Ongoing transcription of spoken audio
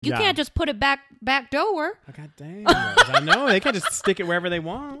You can't just put it back door. Oh, God damn. I know. They can't just stick it wherever they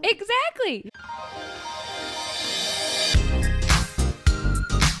want. Exactly.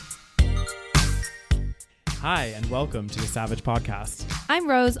 Hi, and welcome to the Savage Podcast. I'm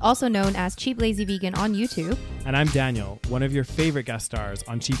Rose, also known as Cheap Lazy Vegan on YouTube. And I'm Daniel, one of your favorite guest stars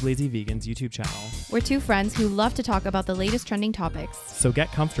on Cheap Lazy Vegan's YouTube channel. We're two friends who love to talk about the latest trending topics. So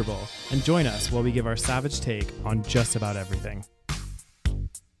get comfortable and join us while we give our savage take on just about everything.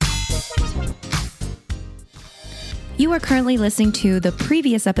 You are currently listening to the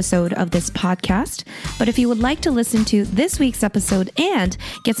previous episode of this podcast, but if you would like to listen to this week's episode and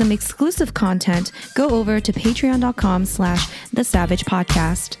get some exclusive content, go over to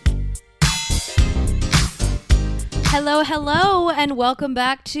patreon.com/thesavagepodcast. Hello, and welcome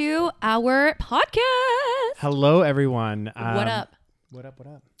back to our podcast. Hello, everyone. What up? What up?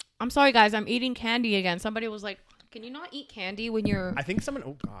 I'm sorry, guys. I'm eating candy again. Somebody was like, can you not eat candy when you're... I think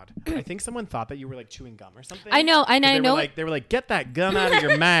someone thought that you were like chewing gum or something. I know. They were like, get that gum out of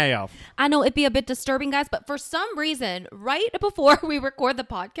your mouth. I know it'd be a bit disturbing, guys, but for some reason, right before we record the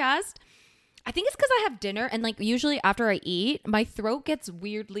podcast, I think it's because I have dinner and like usually after I eat, my throat gets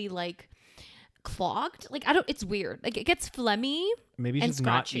weirdly like clogged. Like it's weird. Like it gets phlegmy. Maybe you and should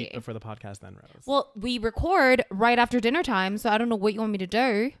not scratchy. eat before the podcast then, Rose. Well, we record right after dinner time, so I don't know what you want me to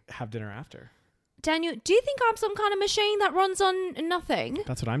do. Have dinner after. Daniel, do you think I'm some kind of machine that runs on nothing?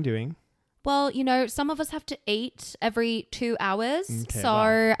 That's what I'm doing. Well, you know, some of us have to eat every 2 hours. Okay, so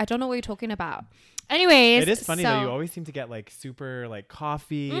wow. I don't know what you're talking about. Anyways. It is funny though. You always seem to get like super like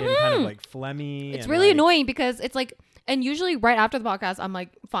coffee and kind of like phlegmy. It's and, really like, annoying because it's like, and usually right after the podcast, I'm like,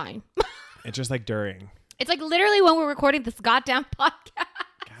 fine. It's just like during. It's like literally when we're recording this goddamn podcast.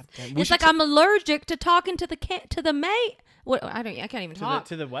 Goddamn. It's like I'm allergic to talking to the mate. What I can't even talk.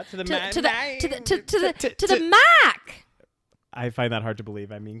 To the what? To the Mac. I find that hard to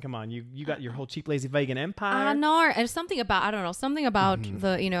believe. I mean, come on, you got your whole cheap lazy vegan empire. I know, and something about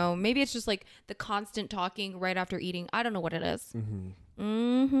the maybe it's just like the constant talking right after eating. I don't know what it is.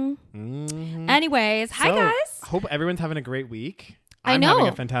 Anyways, hi guys. Hope everyone's having a great week. I'm I'm having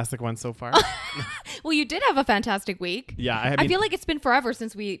a fantastic one so far. Well, you did have a fantastic week. Yeah, I feel like it's been forever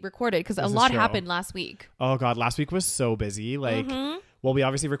since we recorded because a lot happened last week. Oh God, last week was so busy. Like, well, we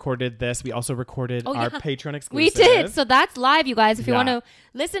obviously recorded this. We also recorded our Patreon exclusive. We did. So that's live, you guys. If you want to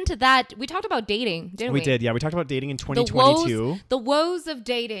listen to that, we talked about dating, didn't we? We did. Yeah, we talked about dating in 2022. The woes of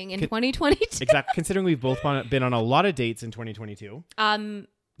dating in 2022. Exactly. Considering we've both been on a lot of dates in 2022.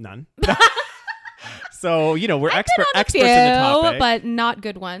 None. So, you know, we're experts in the topic. But not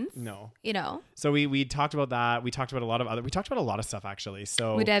good ones. No. You know. So we talked about that. We talked about a lot of stuff actually.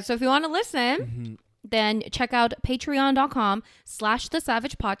 So we did. So if you want to listen, then check out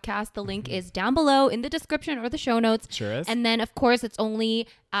patreon.com/thesavagepodcast. The link is down below in the description or the show notes. Sure is. And then of course it's only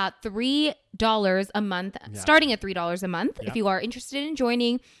 $3 a month, starting at $3 a month if you are interested in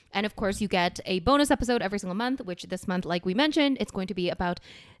joining. And of course you get a bonus episode every single month, which this month, like we mentioned, it's going to be about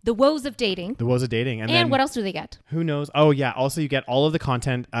the woes of dating. And then what else do they get? Who knows? Oh yeah. Also you get all of the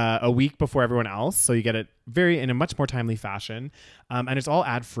content a week before everyone else. So you get it in a much more timely fashion. And it's all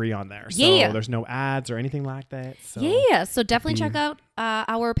ad free on there. So there's no ads or anything like that. So So definitely check out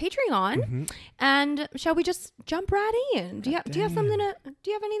our Patreon. And shall we just jump right in? Do you have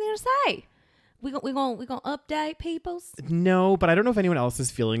anything to say? We gonna update peoples? No, but I don't know if anyone else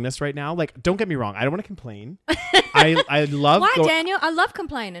is feeling this right now. Like, don't get me wrong. I don't want to complain. I love... Why, Daniel? I love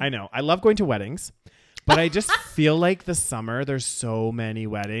complaining. I know. I love going to weddings. But I just feel like the summer, there's so many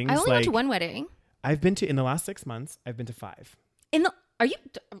weddings. I only went to one wedding. In the last 6 months, I've been to 5.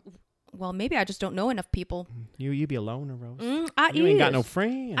 Well, maybe I just don't know enough people. You be alone, Rose. You ain't got no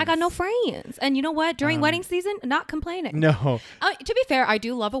friends. I got no friends. And you know what? During wedding season, not complaining. No. To be fair, I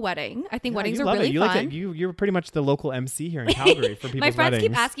do love a wedding. I think weddings are really fun. Like it. You're pretty much the local MC here in Calgary for people's My friends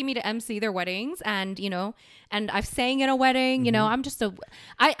weddings. keep asking me to MC their weddings, and and I've sang in a wedding. I'm just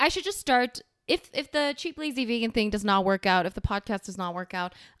I should just start. If the cheap lazy vegan thing does not work out, if the podcast does not work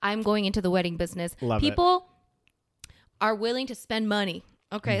out, I'm going into the wedding business. People are willing to spend money.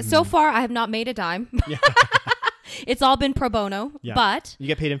 Okay, so far I have not made a dime. Yeah. It's all been pro bono, but you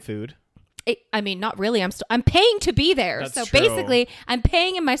get paid in food. Not really. I'm paying to be there. That's so true. Basically, I'm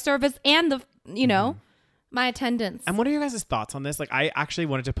paying in my service and the my attendance. And what are your guys' thoughts on this? Like, I actually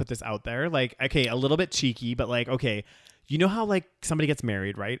wanted to put this out there. Like, okay, a little bit cheeky, but like, okay, you know how like somebody gets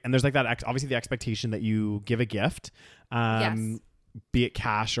married, right? And there's like that obviously the expectation that you give a gift, be it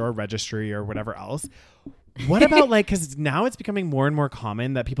cash or registry or whatever else. What about like, because now it's becoming more and more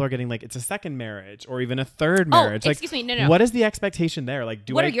common that people are getting like, it's a second marriage or even a third marriage. Excuse me, no. What is the expectation there? Like,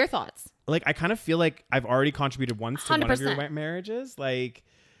 what are your thoughts? Like, I kind of feel like I've already contributed once to 100%. One of your marriages. Like,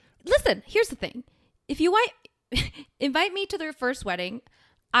 listen, here's the thing. If you invite me to their first wedding,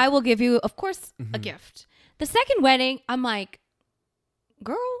 I will give you, of course, a gift. The second wedding, I'm like,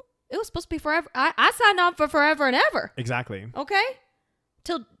 girl, it was supposed to be forever. I signed on for forever and ever. Exactly. Okay?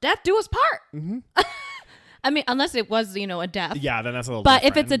 Till death do us part. I mean, unless it was, a death. Yeah, then that's a little But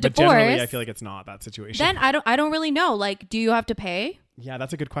different. if it's a But divorce, generally, I feel like it's not that situation. then I don't really know. Like, do you have to pay? Yeah,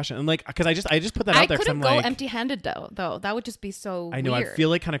 that's a good question. And like, because I just put that out there. I couldn't go like, empty-handed though. That would just be so. I know. Weird. I feel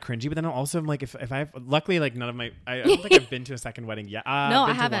like kind of cringy, but then also I'm like, if I have, luckily, like none of my, I don't think I've been to a second wedding yet. No,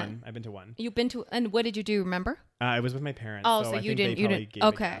 I haven't. I've been to one. You've been to, and what did you do? Remember? It was with my parents. Oh, so so I you think didn't. They gave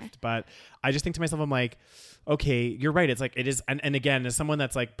Okay. a gift. But I just think to myself, I'm like, okay, you're right. It's like it is, and again, as someone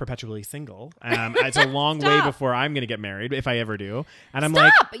that's like perpetually single, it's a long way before I'm gonna get married if I ever do. And I'm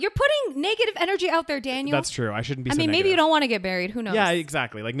like, you're putting negative energy out there, Daniel. That's true. I shouldn't be. I mean, maybe you don't want to get married. Who knows? Yeah,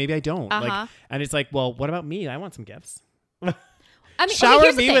 exactly. Like maybe I don't. Like, and it's like, well, what about me? I want some gifts. I mean,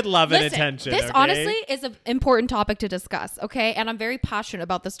 shower me with love and attention. This okay? honestly is an important topic to discuss. Okay, and I'm very passionate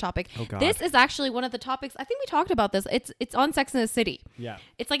about this topic. Oh, God. This is actually one of the topics. I think we talked about this. It's on Sex and the City. Yeah,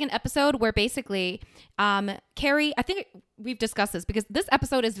 it's like an episode where basically, Carrie. I think we've discussed this because this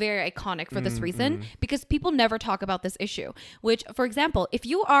episode is very iconic for this reason because people never talk about this issue. Which, for example, if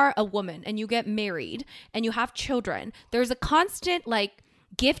you are a woman and you get married and you have children, there's a constant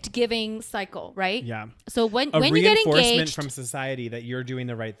gift giving cycle, right? Yeah. So when you get engaged, reinforcement from society that you're doing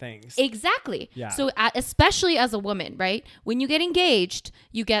the right things. Exactly. Yeah. So especially as a woman, right? When you get engaged,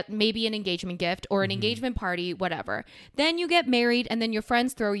 you get maybe an engagement gift or an engagement party, whatever. Then you get married, and then your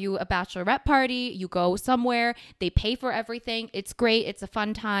friends throw you a bachelorette party. You go somewhere, they pay for everything. It's great. It's a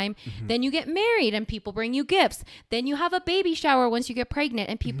fun time. Then you get married, and people bring you gifts. Then you have a baby shower once you get pregnant,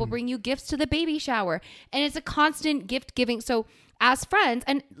 and people bring you gifts to the baby shower, and it's a constant gift giving. So as friends,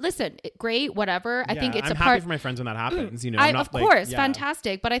 and listen, great, whatever. I think it's I'm a happy part for my friends when that happens. Of course,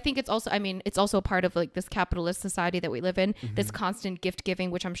 fantastic. But I think it's also a part of like this capitalist society that we live in. This constant gift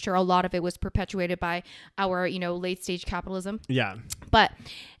giving, which I'm sure a lot of it was perpetuated by our late stage capitalism. Yeah. But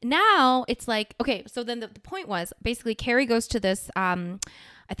now it's like, okay, so then the point was basically Carrie goes to this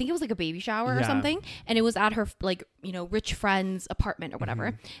I think it was like a baby shower or something. And it was at her rich friend's apartment or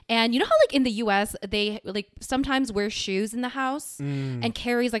whatever. And you know how like in the US, they like sometimes wear shoes in the house and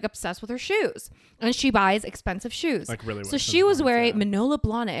Carrie's like obsessed with her shoes and she buys expensive shoes. Like really. So she was wearing Manolo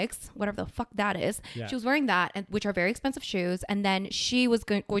Blahniks, whatever the fuck that is. Yeah. She was wearing that, which are very expensive shoes. And then she was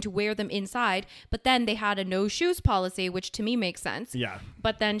going to wear them inside. But then they had a no shoes policy, which to me makes sense. Yeah.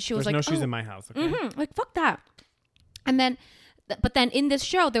 But then she was There's like, no shoes in my house. Okay. like fuck that. And then but then in this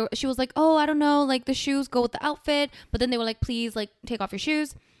show, she was like, oh, I don't know, like the shoes go with the outfit. But then they were like, please, like take off your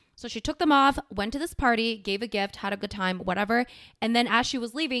shoes. So she took them off, went to this party, gave a gift, had a good time, whatever. And then as she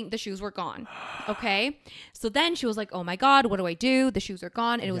was leaving, the shoes were gone. Okay. So then she was like, oh my God, what do I do? The shoes are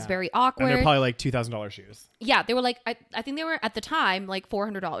gone. And it was very awkward. And they're probably like $2,000 shoes. Yeah. They were like, I think they were at the time like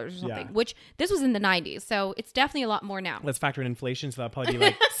 $400 or something, which this was in the 90s. So it's definitely a lot more now. Let's factor in inflation. So that'll probably be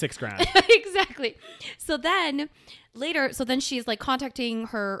like $6,000. Exactly. So then she's like contacting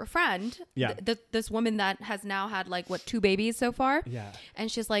her friend, this woman that has now had like 2 babies so far. Yeah.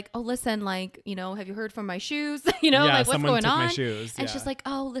 And she's like, oh, listen, like, have you heard from my shoes? Like what's going on? My shoes. And she's like,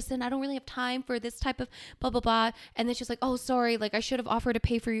 oh, listen, I don't really have time for this type of blah, blah, blah. And then she's like, oh, sorry. Like I should have offered to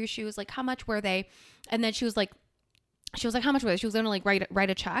pay for your shoes. Like how much were they? And then she was like, how much was it? She was going to like write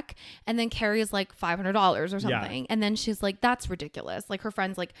a check. And then Carrie is like $500 or something. Yeah. And then she's like, that's ridiculous. Like her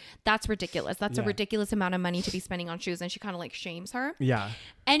friend's like, that's ridiculous. That's a ridiculous amount of money to be spending on shoes. And she kind of like shames her. Yeah.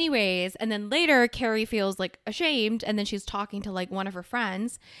 Anyways. And then later Carrie feels like ashamed. And then she's talking to like one of her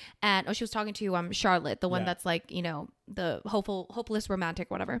friends. And she was talking to Charlotte, the one that's like, the hopeless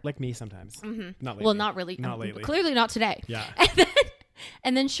romantic, whatever. Like me sometimes. Not lately. Well, not really. Not lately. Clearly not today. Yeah.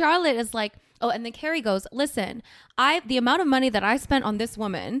 And then Charlotte is like, oh, and then Carrie goes, listen, the amount of money that I spent on this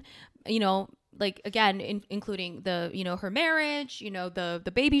woman, like again, including the, her marriage,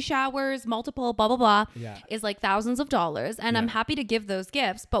 the baby showers, multiple, blah, blah, blah, is like thousands of dollars. And I'm happy to give those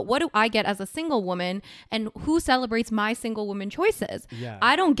gifts. But what do I get as a single woman? And who celebrates my single woman choices? Yeah.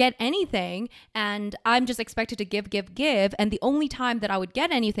 I don't get anything. And I'm just expected to give. And the only time that I would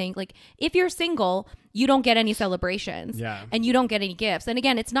get anything, like if you're single, you don't get any celebrations and you don't get any gifts. And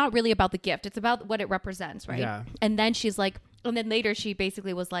again, it's not really about the gift. It's about what it represents. Right. Yeah. And then she's like, and then later she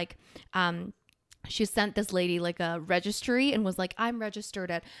basically was like, she sent this lady like a registry and was like, I'm registered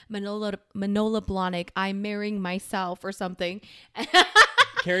at Manolo Blahnik. I'm marrying myself or something.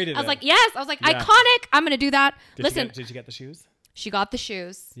 Carrie did I was like, yes. I was like, iconic. I'm going to do that. Did you get the shoes? She got the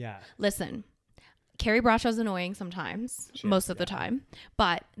shoes. Yeah. Listen, Carrie Brashaw's annoying sometimes, most of the time.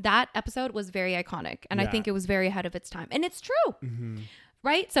 But that episode was very iconic. And I think it was very ahead of its time. And it's true.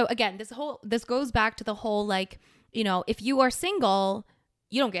 right? So again, this goes back to the whole, like, you know, if you are single,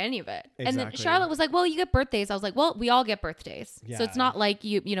 you don't get any of it. Exactly. And then Charlotte was like, well, you get birthdays. I was like, well, we all get birthdays. Yeah. So it's not like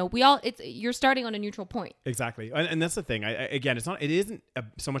you know, you're starting on a neutral point. Exactly. And that's the thing. It isn't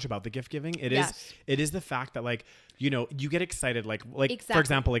so much about the gift giving. It is the fact that, like, you know, you get excited. Like exactly. For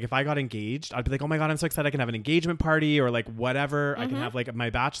example, like if I got engaged, I'd be like, oh my God, I'm so excited. I can have an engagement party or like whatever. I can have like my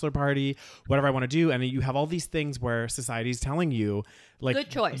bachelor party, whatever I want to do. And you have all these things where society's telling you, like, good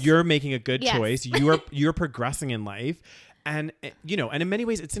choice. You're making a good choice. You're progressing in life. And, you know, and in many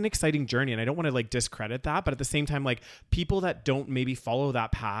ways it's an exciting journey, and I don't want to like discredit that, but at the same time, like, people that don't maybe follow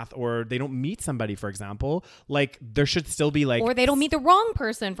that path, or they don't meet somebody, for example, like, there should still be like, or they don't meet the wrong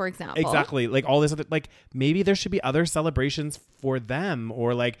person, for example. Exactly. Like all this other, like, maybe there should be other celebrations for them,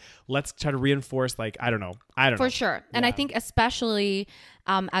 or like, let's try to reinforce, like, I don't know. For sure. And I think especially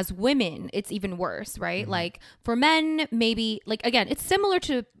as women, it's even worse, right? Like for men, maybe, like, again, it's similar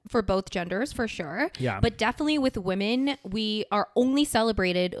to for both genders, for sure. Yeah. But definitely with women, we are only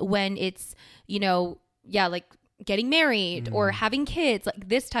celebrated when it's, you know, like getting married or having kids, like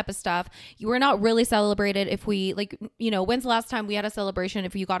this type of stuff. You are not really celebrated if we, like, you know, when's the last time we had a celebration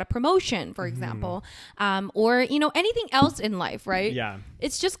if you got a promotion, for example, or, you know, anything else in life, right? Yeah.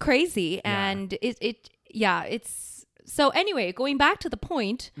 It's just crazy. And it's so anyway, going back to the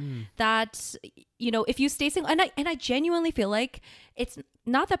point that, you know, if you stay single, and I genuinely feel like it's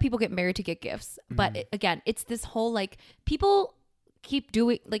not that people get married to get gifts, but again, it's this whole, like, people keep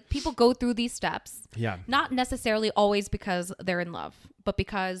doing, like, people go through these steps, not necessarily always because they're in love, but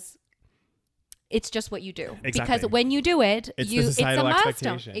because it's just what you do. Exactly. Because when you do it, it's a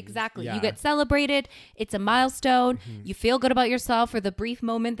milestone. Exactly. Yeah. You get celebrated. It's a milestone. You feel good about yourself for the brief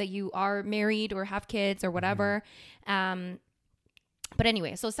moment that you are married or have kids or whatever. But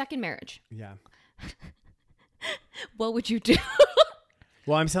anyway, so second marriage. Yeah. What would you do?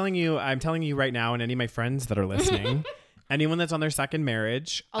 Well, I'm telling you right now, and any of my friends that are listening, anyone that's on their second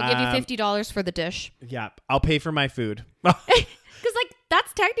marriage, I'll give you $50 for the dish. Yeah. I'll pay for my food. Because, like,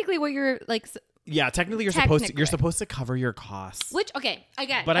 that's technically what you're, like... Yeah, technically you're supposed to cover your costs. Which, okay,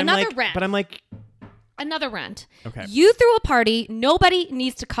 again, but another rant. rant. But I'm like, another rant. Okay. You threw a party. Nobody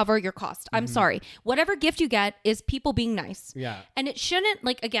needs to cover your cost. I'm sorry. Whatever gift you get is people being nice. Yeah. And it shouldn't,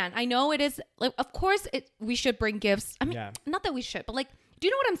 like, again, I know it is, like, of course we should bring gifts. I mean, not that we should, but, like, do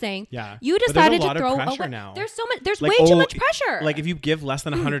you know what I'm saying? Yeah. You decided to throw pressure now. There's so much. There's like, way too much pressure. Like, if you give less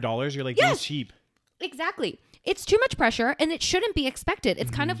than $100, you're like, being cheap. Exactly. It's too much pressure, and it shouldn't be expected.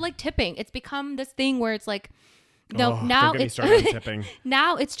 It's kind of like tipping. It's become this thing where it's like, no, now it's tipping.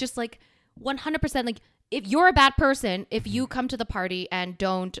 Now it's just like 100%. Like, if you're a bad person, if you come to the party and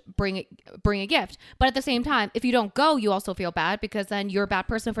don't bring a gift, but at the same time, if you don't go, you also feel bad because then you're a bad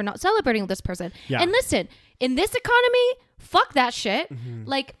person for not celebrating this person. Yeah. And listen, in this economy, fuck that shit.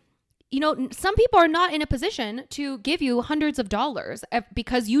 Like, you know, some people are not in a position to give you hundreds of dollars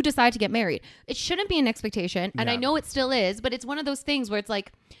because you decide to get married. It shouldn't be an expectation. And I know it still is, but it's one of those things where it's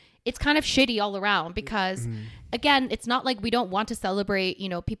like, it's kind of shitty all around because, again, it's not like we don't want to celebrate, you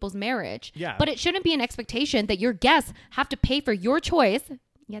know, people's marriage. Yeah. But it shouldn't be an expectation that your guests have to pay for your choice.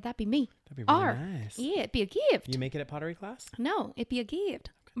 Yeah, that'd be me. That'd be really nice. Yeah, it'd be a gift. You make it at pottery class? No, it'd be a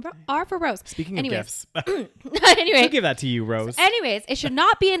gift. R for Rose. Speaking of gifts. Anyway. I'll give that to you, Rose. Anyways, it should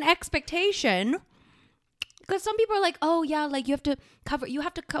not be an expectation because some people are like, oh yeah, like you have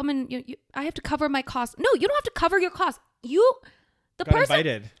to come and I have to cover my costs. No, you don't have to cover your costs. The got person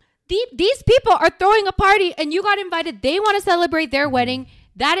invited. These people are throwing a party and you got invited. They want to celebrate their wedding.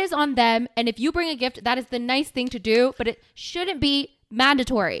 That is on them. And if you bring a gift, that is the nice thing to do, but it shouldn't be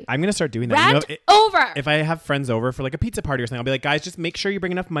mandatory. I'm going to start doing that. Rant over. If I have friends over for like a pizza party or something, I'll be like, guys, just make sure you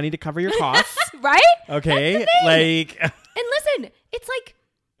bring enough money to cover your costs. Right? Okay. Like, and listen, it's like,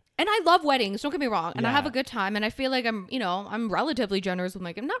 and I love weddings. Don't get me wrong. And I have a good time. And I feel like I'm relatively generous with my,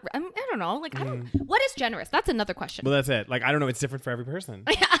 I don't know. Like, what is generous? That's another question. Well, that's it. Like, I don't know. It's different for every person.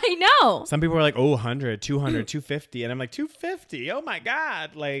 I know. Some people are like, oh, 100, 200, 250. And I'm like, 250. Oh my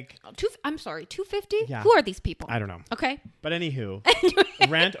God. Like, I'm sorry, 250? Yeah. Who are these people? I don't know. Okay. But anywho,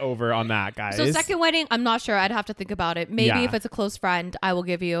 rant over on that, guys. So second wedding, I'm not sure. I'd have to think about it. Maybe if it's a close friend, I will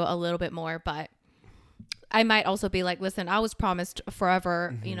give you a little bit more, but I might also be like, listen, I was promised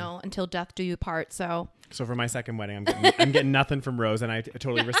forever, you know, until death do you part. So for my second wedding, I'm getting nothing from Rose, and I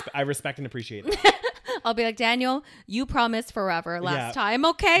totally I respect and appreciate it. I'll be like, Daniel, you promised forever last time.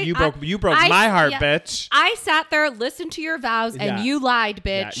 Okay. You broke my heart, bitch. I sat there, listened to your vows, and you lied,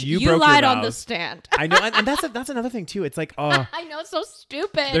 bitch. Yeah, you lied on the stand. I know. And that's another thing too. It's like, oh, I know. It's so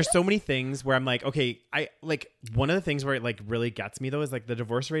stupid. There's so many things where I'm like, okay, I like one of the things where it like really gets me though is like the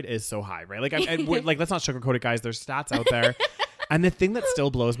divorce rate is so high, right? Like, like let's not sugarcoat it, guys. There's stats out there. And the thing that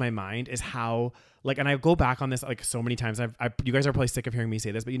still blows my mind is how, like, and I go back on this like so many times. You guys are probably sick of hearing me say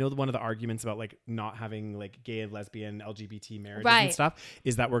this, but you know, one of the arguments about like not having like gay and lesbian LGBT marriages and stuff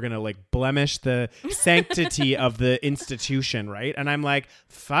is that we're gonna like blemish the sanctity of the institution, right? And I'm like,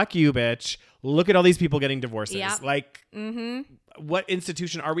 fuck you, bitch. Look at all these people getting divorces. Yep. Like, what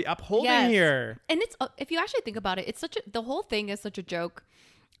institution are we upholding here? And it's if you actually think about it, it's the whole thing is such a joke.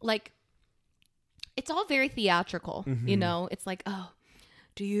 Like, it's all very theatrical, you know? It's like, oh,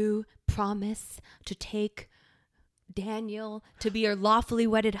 do you promise to take Daniel to be your lawfully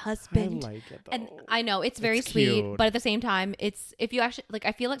wedded husband? I like it, though. And I know it's very sweet, but at the same time, it's, if you actually, like,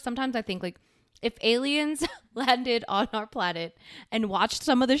 I feel like sometimes I think like if aliens landed on our planet and watched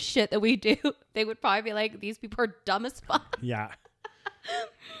some of the shit that we do, they would probably be like, these people are dumb as fuck. Yeah.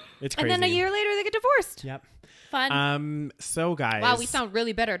 It's crazy. And then a year later they get divorced. Yep. Fun. So guys. Wow, we sound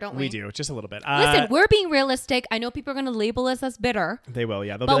really bitter, don't we? We do, just a little bit. Listen, we're being realistic. I know people are going to label us as bitter. They will,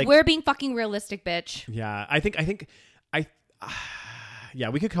 yeah. But be like, we're being fucking realistic, bitch. Yeah, I think yeah,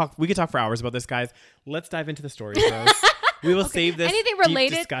 we could talk for hours about this, guys. Let's dive into the stories, Rose. We will save this deep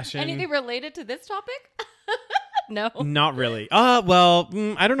discussion. Anything related to this topic? No. Not really. Well,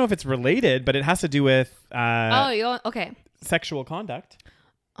 I don't know if it's related, but it has to do with okay. Sexual conduct.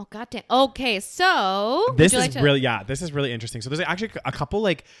 Oh, goddamn. Okay, so this is really interesting. So there's actually a couple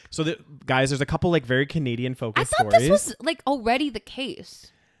guys, there's a couple like very Canadian focused stories. I thought this was like already the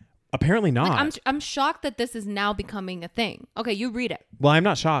case. Apparently not. Like, I'm shocked that this is now becoming a thing. Okay, you read it. Well, I'm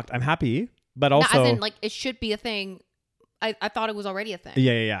not shocked. I'm happy, but also as in, like, it should be a thing. I thought it was already a thing.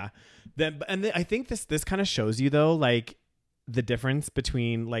 Yeah. I think this kind of shows you though, like, the difference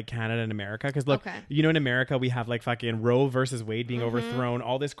between like Canada and America, because look, you know, in America we have like fucking Roe versus Wade being overthrown,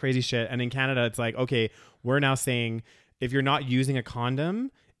 all this crazy shit, and in Canada it's like, okay, we're now saying if you're not using a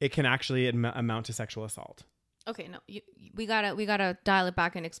condom, it can actually amount to sexual assault. Okay, no, we gotta dial it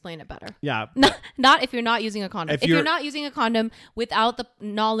back and explain it better. Yeah, not if you're not using a condom. If you're not using a condom without the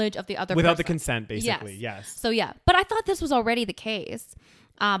knowledge of the other without person. the consent, basically, yes. So yeah, but I thought this was already the case.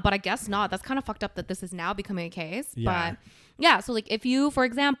 But I guess not. That's kind of fucked up that this is now becoming a case. Yeah. But yeah, so like if you, for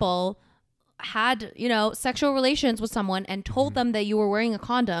example, had, you know, sexual relations with someone and told them that you were wearing a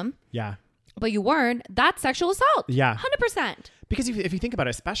condom. Yeah. But you weren't, that's sexual assault. Yeah. 100%. Because if you think about it,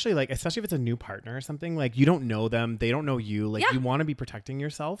 especially if it's a new partner or something, like, you don't know them, they don't know you, like, you want to be protecting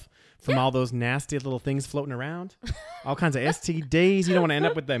yourself from all those nasty little things floating around, all kinds of STDs. You don't want to end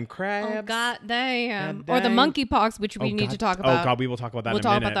up with them crabs. Oh, God damn. Or the monkeypox, which we need to talk about. Oh, God, we will talk about that in a minute.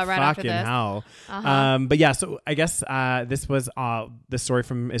 We'll talk about that right Fucking after this. hell. But yeah, so I guess this was the story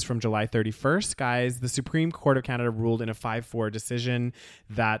is from July 31st, guys. The Supreme Court of Canada ruled in a 5-4 decision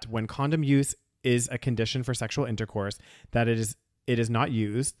that when condom use is a condition for sexual intercourse, that it is not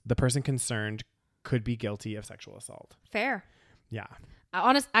used, the person concerned could be guilty of sexual assault. Fair. Yeah.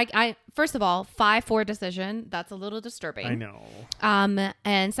 I first of all, 5-4 decision, that's a little disturbing. I know.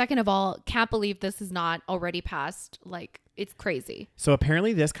 And second of all, can't believe this is not already passed. Like, it's crazy. So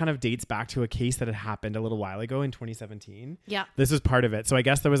apparently this kind of dates back to a case that had happened a little while ago in 2017. Yeah. This was part of it. So I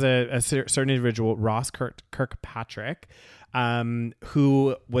guess there was a certain individual, Ross Kirkpatrick,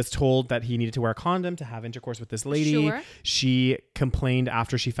 who was told that he needed to wear a condom to have intercourse with this lady. Sure. She complained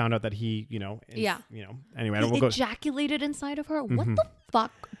after she found out that he, anyway, he ejaculated inside of her. What the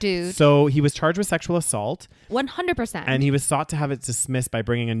fuck, dude? So he was charged with sexual assault. 100%. And he was sought to have it dismissed by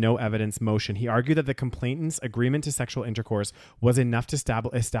bringing a no evidence motion. He argued that the complainant's agreement to sexual intercourse was enough to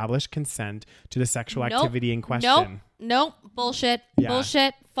establish consent to the sexual activity in question. Nope. Bullshit. Yeah.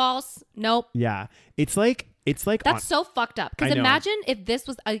 Bullshit. False. Nope. Yeah. It's like that's so fucked up. Because imagine if this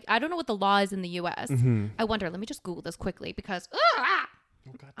was I don't know what the law is in the US. I wonder. Let me just Google this quickly because oh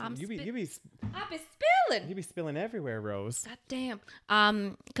God, you be spilling. You be spilling everywhere, Rose. God damn.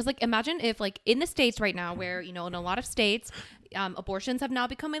 Because like imagine if like in the States right now, where you know in a lot of states, abortions have now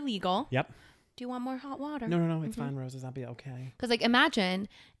become illegal. Yep. Do you want more hot water? No, it's fine, Rose. That'll be okay. Because like imagine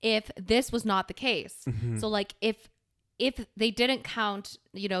if this was not the case. So like if they didn't count,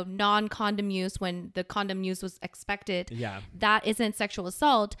 you know, non-condom use when the condom use was expected, that isn't sexual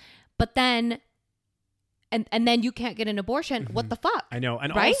assault. But then, and then you can't get an abortion. What the fuck? I know.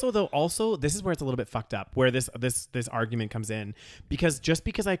 And right? also, this is where it's a little bit fucked up, where this argument comes in, because just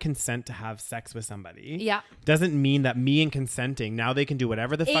because I consent to have sex with somebody, doesn't mean that me and consenting, now they can do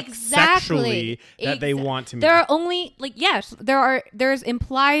whatever the fuck sexually that they want to me. There are only there's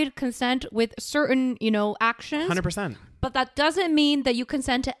implied consent with certain, you know, actions. 100%. But that doesn't mean that you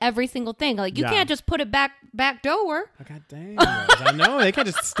consent to every single thing. Like you can't just put it back door. Oh, God damn. I know. They can't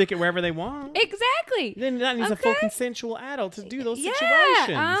just stick it wherever they want. Exactly. Then that needs a full consensual adult to do those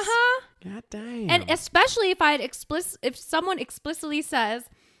situations. God damn. And especially if someone explicitly says,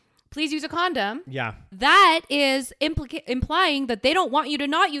 please use a condom. Yeah. That is implying that they don't want you to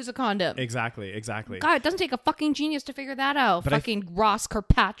not use a condom. Exactly. God, it doesn't take a fucking genius to figure that out. But Ross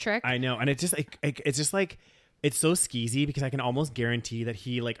Kirkpatrick. I know. And it's just like, it's so skeezy because I can almost guarantee that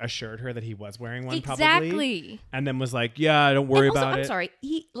he like assured her that he was wearing one probably. And then was like, yeah, don't worry about it. I'm sorry.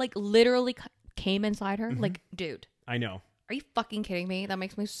 He like literally came inside her. Like, dude. I know. Are you fucking kidding me? That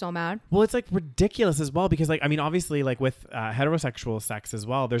makes me so mad. Well, it's like ridiculous as well because like, I mean, obviously like with heterosexual sex as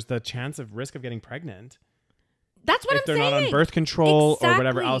well, there's the chance of risk of getting pregnant. That's what I'm saying. If they're not on birth control or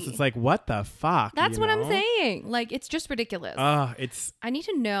whatever else, it's like, what the fuck? That's what I'm saying. Like, it's just ridiculous. I need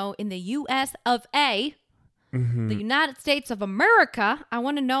to know in the U.S. of A., the United States of America, I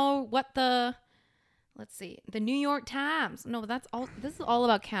want to know what the New York Times. No, this is all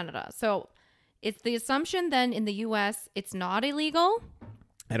about Canada. So it's the assumption then in the U.S. it's not illegal.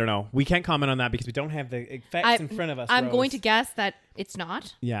 I don't know. We can't comment on that because we don't have the facts in front of us. I'm Rose. going to guess that it's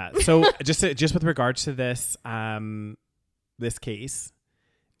not. Yeah. So just with regards to this this case,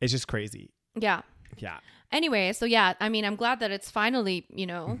 it's just crazy. Yeah. Yeah. Anyway, so yeah, I mean, I'm glad that it's finally,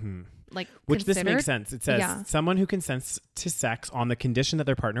 like which considered. This makes sense. It says someone who consents to sex on the condition that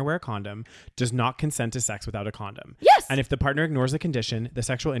their partner wear a condom does not consent to sex without a condom. Yes. And if the partner ignores the condition, the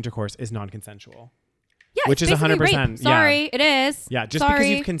sexual intercourse is non-consensual. Yeah, which is 100%. Rape. Sorry, it is. Yeah, just because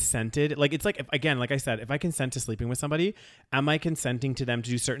you've consented, like it's like like I said, if I consent to sleeping with somebody, am I consenting to them to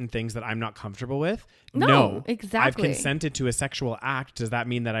do certain things that I'm not comfortable with? No, exactly. I've consented to a sexual act. Does that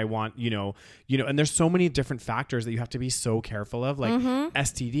mean that I want, and there's so many different factors that you have to be so careful of, like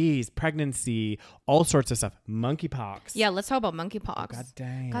STDs, pregnancy, all sorts of stuff, monkeypox. Yeah, let's talk about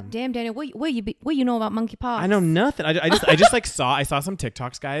monkeypox. God damn, Daniel, what you know about monkeypox? I know nothing. I just like I saw some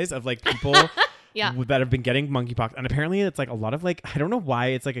TikToks, guys, of like people. Yeah. That have been getting monkeypox, and apparently it's like a lot of like, I don't know why,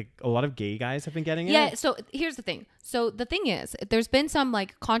 it's like a lot of gay guys have been getting it. Yeah, so here's the thing. So the thing is, there's been some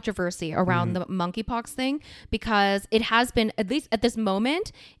like controversy around the monkeypox thing because it has been, at least at this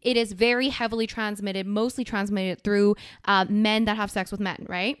moment, it is very heavily transmitted, mostly transmitted through men that have sex with men,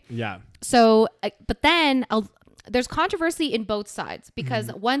 right? Yeah. So, but then there's controversy in both sides because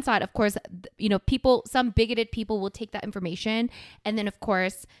one side, of course, some bigoted people will take that information and then, of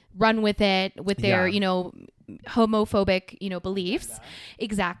course, run with it with their, homophobic, beliefs.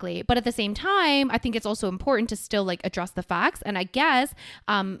 Exactly. But at the same time, I think it's also important to still like address the facts. And I guess,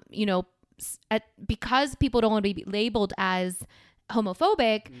 because people don't want to be labeled as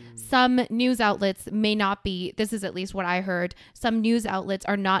homophobic, some news outlets may not be, this is at least what I heard, some news outlets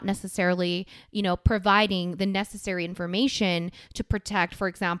are not necessarily, providing the necessary information to protect, for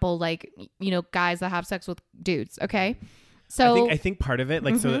example, like, guys that have sex with dudes. Okay. So I think part of it,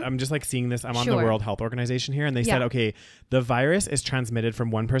 like, so I'm just like seeing this, I'm on the World Health Organization here, and they said, okay, the virus is transmitted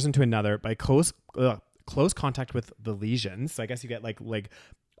from one person to another by close contact with the lesions. So I guess you get like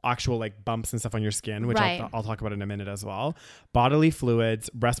actual like bumps and stuff on your skin, which I'll talk about in a minute as well. Bodily fluids,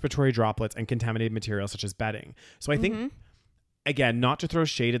 respiratory droplets, and contaminated materials such as bedding. So I think, again, not to throw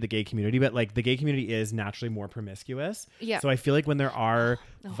shade at the gay community, but like the gay community is naturally more promiscuous. Yeah. So I feel like when there are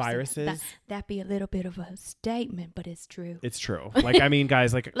viruses, that'd be a little bit of a statement, but it's true. It's true. Like, I mean,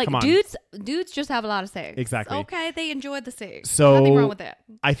 guys, like come on. Dudes just have a lot of sex. Exactly. Okay, they enjoy the sex. So nothing wrong with that.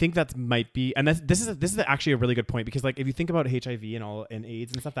 I think that might be, and this is actually a really good point because like if you think about HIV and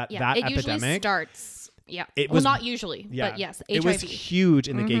AIDS and stuff, that epidemic usually starts. Yeah. Not usually, but yes, HIV. It was huge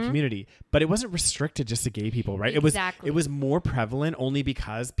in the gay community, but it wasn't restricted just to gay people, right? Exactly. It was more prevalent only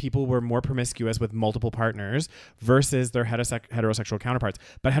because people were more promiscuous with multiple partners versus their heterosexual counterparts.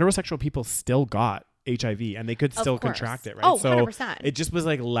 But heterosexual people still got HIV and they could still contract it, right? Oh, so 100%. It just was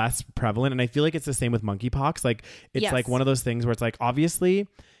like less prevalent. And I feel like it's the same with monkeypox. Like it's like one of those things where it's like, obviously,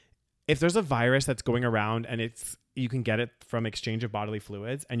 if there's a virus that's going around and you can get it from exchange of bodily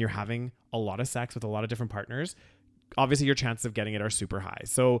fluids and you're having a lot of sex with a lot of different partners, obviously your chances of getting it are super high.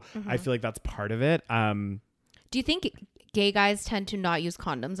 So I feel like that's part of it. Do you think gay guys tend to not use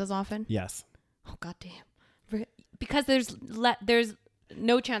condoms as often? Yes. Oh, goddamn. Because there's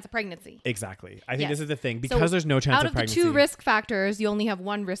no chance of pregnancy. Exactly. I think this is the thing. Because there's no chance of pregnancy. Out of the two risk factors, you only have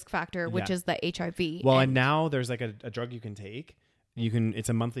one risk factor, which is the HIV. Well, and now there's like a drug you can take. It's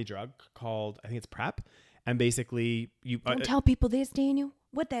a monthly drug called, I think it's PrEP. And basically you don't tell people this, Daniel,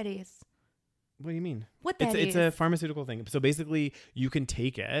 what that is. What do you mean? What that is? It's a pharmaceutical thing. So basically you can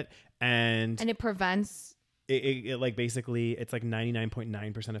take it and it prevents it like basically it's like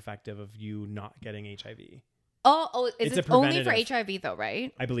 99.9% effective of you not getting HIV. Is it only for HIV though,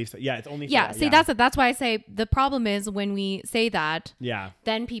 right? I believe so. Yeah, it's only for yeah. that, See, that's why I say the problem is when we say that,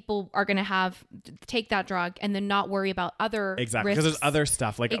 then people are gonna take that drug and then not worry about other risks. Because there's other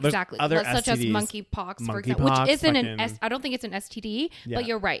stuff like exactly other such STDs, as monkeypox, for example, which isn't I don't think it's an STD, but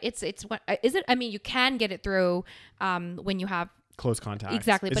you're right. It's what is it? I mean, you can get it through when you have close contact.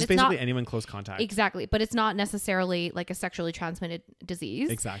 Exactly. It's but just it's basically not anyone close contact. Exactly. But it's not necessarily like a sexually transmitted disease.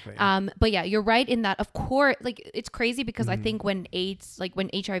 Exactly. But yeah, you're right in that, of course, like it's crazy because I think when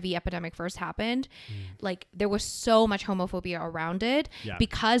HIV epidemic first happened, like there was so much homophobia around it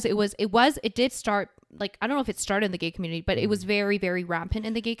because it did start, like, I don't know if it started in the gay community, but it was very, very rampant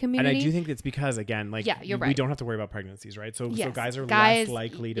in the gay community. And I do think it's because, again, like, you're right. We don't have to worry about pregnancies, right? So guys are less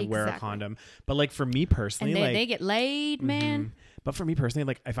likely to wear a condom. But like for me personally, and they get laid, man. But for me personally,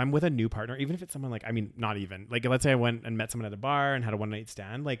 like if I'm with a new partner, even if it's someone like, I mean, not even like, let's say I went and met someone at a bar and had a one night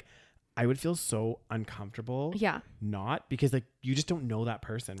stand, like I would feel so uncomfortable. Yeah. Not because like you just don't know that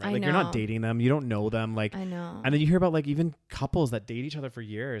person, right? Like you're not dating them. You don't know them. Like, I know. And then you hear about like even couples that date each other for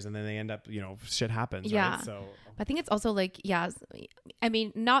years and then they end up, shit happens. Yeah. Right? So I think it's also like, I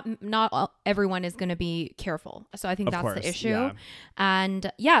mean, not everyone is going to be careful. So I think that's the issue. Yeah.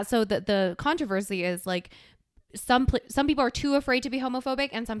 And so the controversy is like, some people are too afraid to be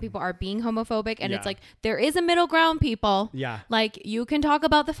homophobic and some people are being homophobic, and it's like there is a middle ground, people. Like you can talk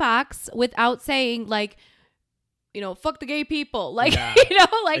about the facts without saying like, fuck the gay people, like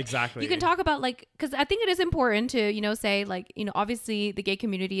like exactly. You can talk about like, because I think it is important to say like, obviously the gay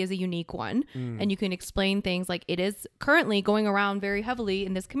community is a unique one, and you can explain things like it is currently going around very heavily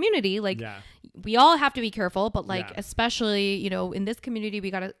in this community, like we all have to be careful, but like especially in this community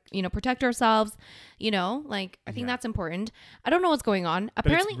we gotta protect ourselves, like I think that's important. I don't know what's going on.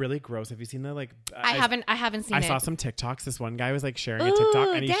 Apparently, but it's really gross. Have you seen the like? I haven't seen it. I saw some TikToks. This one guy was like sharing a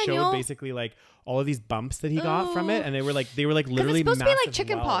TikTok, and he showed basically like all of these bumps that he got from it, and they were like literally it's supposed to be like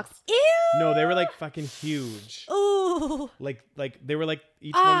chicken pox. Ew. No, they were like fucking huge. Ooh. Like they were like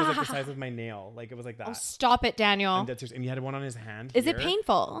each one was like the size of my nail. Like it was like that. Oh, stop it, Daniel. And he had one on his hand. Is it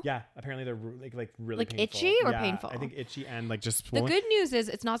painful? Yeah, apparently they're like really like painful. Itchy or painful? I think itchy and like just swollen. The good news is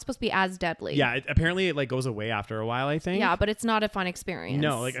it's not supposed to be as deadly. Yeah, apparently it like goes away after a while, I think. Yeah, but it's not a fun experience.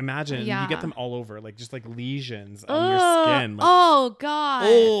 No, like imagine you get them all over, like just like lesions on your skin. Like, oh god.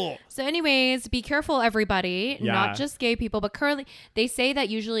 Oh. So anyways, be careful, everybody. Not just gay people, but currently they say that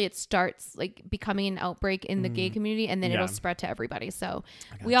usually it starts like becoming an outbreak in the gay community, and then it'll spread to everybody. So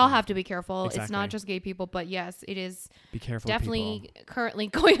we all have to be careful. Exactly. It's not just gay people, but yes, it is. Be careful. Definitely people. Currently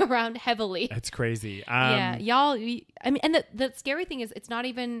going around heavily. It's crazy. Yeah, y'all. I mean, and the scary thing is, it's not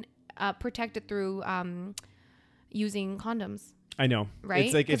even protected through using condoms. I know, right?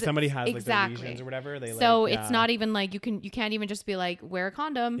 It's like if somebody has like the lesions or whatever, it's not even like you can't even just be like, wear a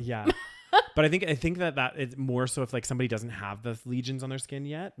condom. Yeah. But I think that it's more so if like somebody doesn't have the lesions on their skin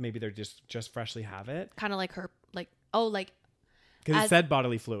yet, maybe they're just freshly have it. Kind of like because it said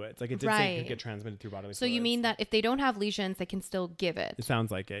bodily fluids. Like it did say it could get transmitted through bodily fluids. So you mean that if they don't have lesions, they can still give it? It sounds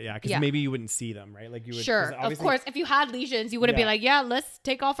like it, yeah. Because maybe you wouldn't see them, right? Like you would. Sure, of course. If you had lesions, you wouldn't be like, let's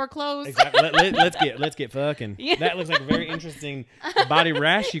take off our clothes. Exactly. let's get fucking. Yeah. That looks like a very interesting body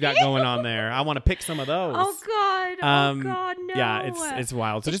rash you got going on there. I want to pick some of those. Oh god, no. Yeah, it's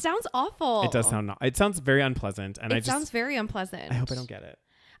wild. So it sounds awful. It does sound. It sounds very unpleasant, and it sounds very unpleasant. I hope I don't get it.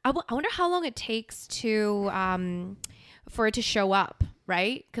 I wonder how long it takes for it to show up,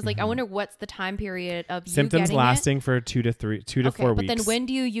 right? Because like I wonder what's the time period of symptoms lasting for 2 to 4 weeks. But then when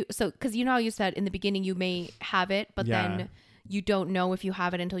do you because how you said in the beginning you may have it, but then you don't know if you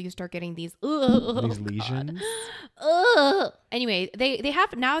have it until you start getting these lesions. Anyway, they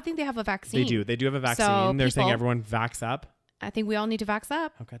have now. I think they have a vaccine. They do have a vaccine. So they're saying everyone vax up. I think we all need to vax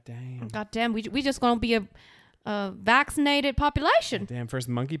up. Oh god damn. We just gonna be a vaccinated population. Damn, first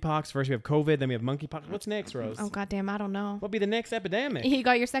monkeypox. First we have COVID, then we have monkeypox. What's next, Rose? Oh goddamn, I don't know. What'll be the next epidemic? You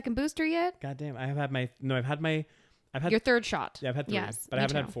got your second booster yet? Goddamn, I've had your third shot. Yeah, I've had 3, but I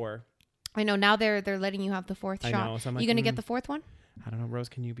haven't had 4. I know, now they're letting you have the 4th shot. Know, so I'm like, you gonna get the 4th one? I don't know, Rose.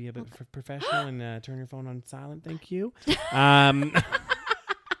 Can you be a bit professional and turn your phone on silent? Thank you.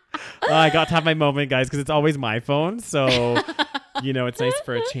 I got to have my moment, guys, because it's always my phone. So it's nice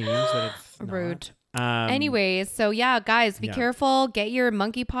for a change that it's rude. Anyways, so guys, be careful. Get your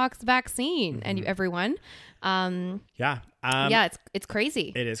monkeypox vaccine, and everyone. It's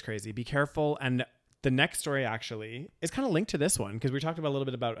crazy. It is crazy. Be careful. And the next story actually is kind of linked to this one because we talked about a little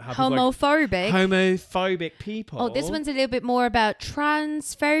bit about how homophobic people. Oh, this one's a little bit more about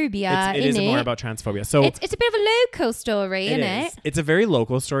transphobia. It is more about transphobia. So it's a bit of a local story, isn't it? It's a very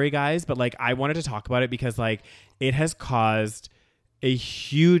local story, guys. But like, I wanted to talk about it because like it has caused a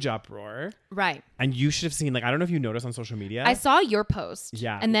huge uproar. Right. And you should have seen, like, I don't know if you noticed on social media. I saw your post.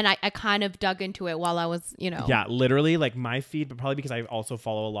 Yeah. And then I kind of dug into it while I was, Yeah, literally, like, my feed, but probably because I also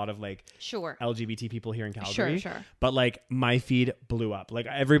follow a lot of, like, sure, LGBT people here in Calgary. Sure. But, like, my feed blew up. Like,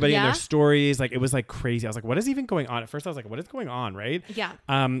 everybody in their stories, like, it was, like, crazy. I was like, what is even going on? At first, I was like, what is going on, right? Yeah.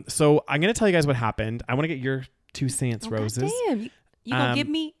 So I'm going to tell you guys what happened. I want to get your 2 cents, Roses. Damn. You gonna give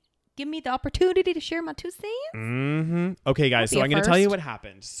me the opportunity to share my 2 cents? Mm-hmm. Okay, guys. So I'm going to tell you what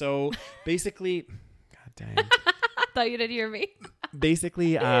happened. So basically, God dang. I thought you didn't hear me.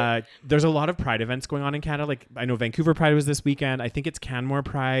 Basically, there's a lot of Pride events going on in Canada. Like, I know Vancouver Pride was this weekend. I think it's Canmore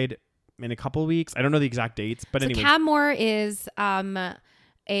Pride in a couple of weeks. I don't know the exact dates, but anyway. Canmore is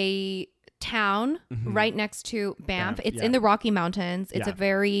a town right next to Banff. It's in the Rocky Mountains. It's a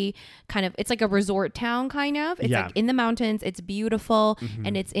very it's like a resort town kind of. It's like in the mountains. It's beautiful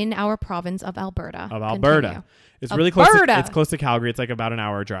and it's in our province of Alberta. Continue. It's really close. It's close to Calgary. It's like about an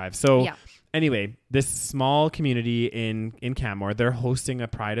hour drive. So anyway, this small community in Canmore, they're hosting a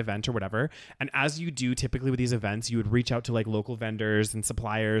Pride event or whatever. And as you do typically with these events, you would reach out to like local vendors and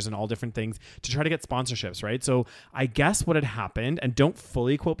suppliers and all different things to try to get sponsorships, right? So I guess what had happened, and don't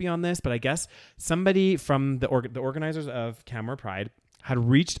fully quote me on this, but I guess somebody from the organizers of Canmore Pride had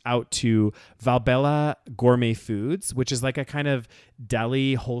reached out to Valbella Gourmet Foods, which is like a kind of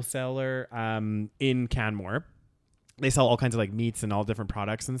deli wholesaler in Canmore. They sell all kinds of like meats and all different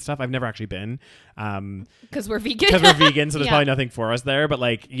products and stuff. I've never actually been. Because we're vegan. Because we're vegan, so there's probably nothing for us there. But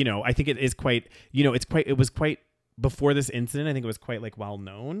like, I think it is quite, it was quite, before this incident, I think it was quite like well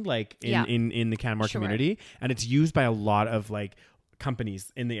known, like in the Canmore community. And it's used by a lot of like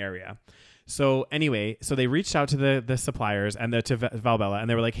companies in the area. So anyway, so they reached out to the suppliers and to Valbella, and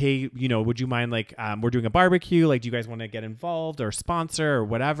they were like, hey, would you mind, like, we're doing a barbecue. Like, do you guys want to get involved or sponsor or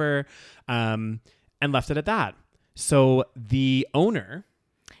whatever? And left it at that. So the owner,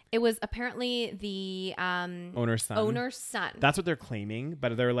 it was apparently the owner's son. That's what they're claiming,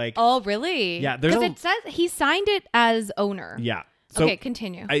 but they're like, oh, really? Yeah, because it says he signed it as owner. Yeah. So, okay,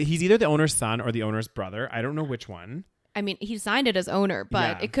 continue. He's either the owner's son or the owner's brother. I don't know which one. I mean, he signed it as owner,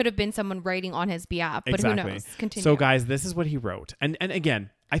 but it could have been someone writing on his behalf. But who knows? Continue. So, guys, this is what he wrote, and again,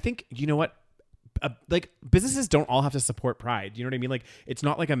 I think what. Like, businesses don't all have to support Pride. You know what I mean? Like, it's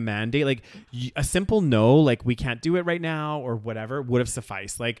not like a mandate. Like, a simple no, like, we can't do it right now or whatever would have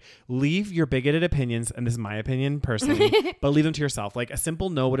sufficed. Like, leave your bigoted opinions, and this is my opinion personally, but leave them to yourself. Like, a simple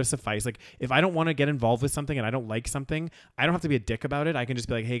no would have sufficed. Like, if I don't want to get involved with something and I don't like something, I don't have to be a dick about it. I can just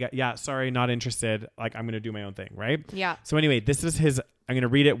be like, hey, sorry, not interested. Like, I'm going to do my own thing, right? Yeah. So anyway, this is his, I'm going to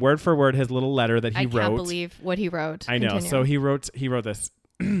read it word for word, his little letter that he wrote. I can't believe what he wrote. I know. Continue. So he wrote this.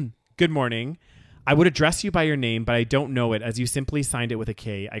 Good morning. I would address you by your name, but I don't know it as you simply signed it with a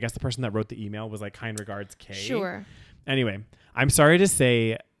K. I guess the person that wrote the email was like kind regards K. Sure. Anyway, I'm sorry to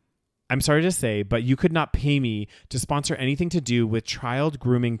say, but you could not pay me to sponsor anything to do with child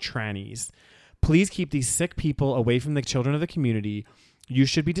grooming trannies. Please keep these sick people away from the children of the community. You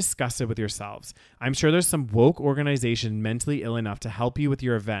should be disgusted with yourselves. I'm sure there's some woke organization mentally ill enough to help you with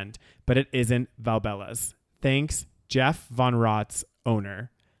your event, but it isn't Valbella's. Thanks, Jeff Von Rotz,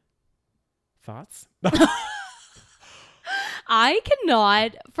 owner. Thoughts? I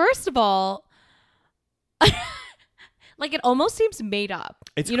cannot. First of all, like, it almost seems made up.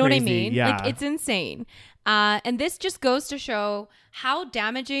 It's you know crazy, what I mean? Yeah. Like, it's insane. And this just goes to show how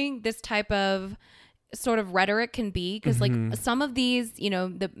damaging this type of sort of rhetoric can be, because like some of these,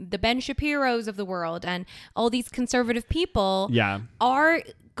 the Ben Shapiros of the world and all these conservative people are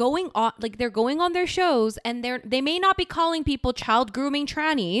going on, like, they're going on their shows and they may not be calling people child grooming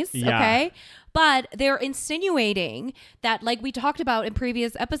trannies, okay, but they're insinuating that, like we talked about in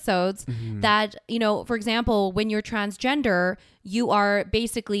previous episodes, that, for example, when you're transgender, you are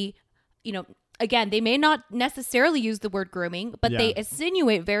basically, again, they may not necessarily use the word grooming, but they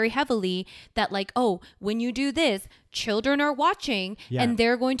insinuate very heavily that, like, oh, when you do this, children are watching and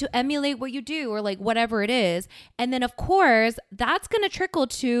they're going to emulate what you do, or like whatever it is. And then, of course, that's going to trickle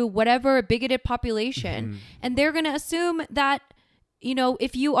to whatever bigoted population. And they're going to assume that,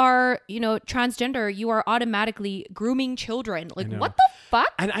 if you are, transgender, you are automatically grooming children. Like, what the fuck?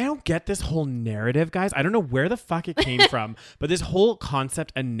 And I don't get this whole narrative, guys. I don't know where the fuck it came from, but this whole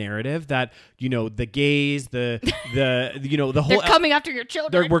concept and narrative that, the gays, the whole... They're coming after your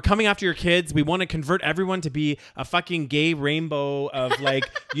children. We're coming after your kids. We want to convert everyone to be a fucking gay rainbow of like,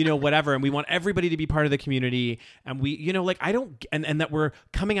 whatever. And we want everybody to be part of the community. And we, like, I don't... And that we're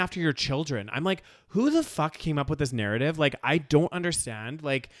coming after your children. I'm like, who the fuck came up with this narrative? Like, I don't understand.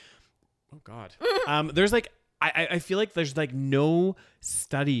 Like, oh God. There's like... I feel like there's like no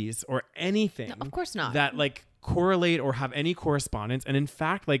studies or anything. No, of course not. That like correlate or have any correspondence. And in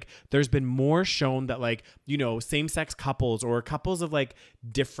fact, like there's been more shown that like, you know, same-sex couples or couples of like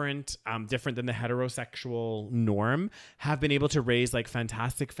different than the heterosexual norm have been able to raise like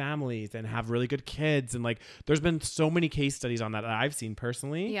fantastic families and have really good kids. And like, there's been so many case studies on that I've seen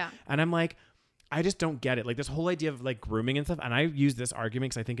personally. Yeah. And I'm like, I just don't get it. Like this whole idea of like grooming and stuff. And I use this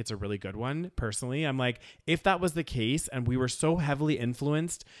argument because I think it's a really good one personally. I'm like, if that was the case and we were so heavily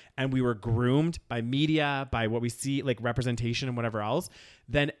influenced and we were groomed by media, by what we see, like representation and whatever else,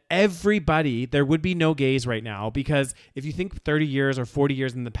 then there would be no gays right now. Because if you think 30 years or 40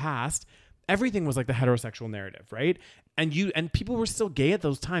 years in the past, everything was like the heterosexual narrative, right? And people were still gay at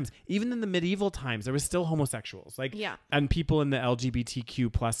those times. Even in the medieval times, there was still homosexuals, like, and people in the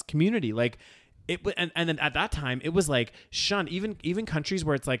LGBTQ plus community, like, and then at that time it was like shunned. Even countries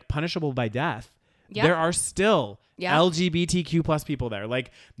where it's like punishable by death, there are still LGBTQ plus people there.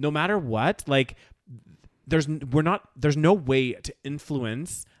 Like no matter what, like there's no way to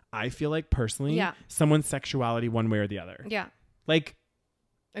influence, I feel like personally, someone's sexuality one way or the other. Yeah. Like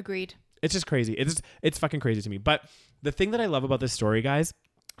agreed. It's just crazy. It's fucking crazy to me. But the thing that I love about this story, guys.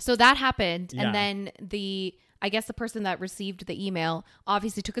 So that happened, and then I guess the person that received the email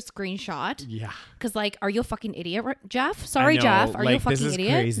obviously took a screenshot. Yeah. Because, like, are you a fucking idiot, Jeff? Sorry, Jeff. Are you a fucking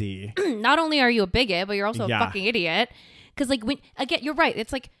idiot? This is crazy. Not only are you a bigot, but you're also a fucking idiot. Because, like, again, you're right.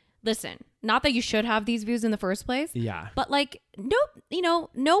 It's like, listen, not that you should have these views in the first place. Yeah. But, like, know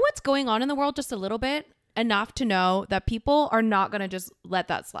what's going on in the world just a little bit. Enough to know that people are not going to just let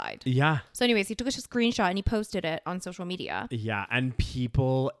that slide. Yeah. So anyways, he took a screenshot and he posted it on social media. Yeah. And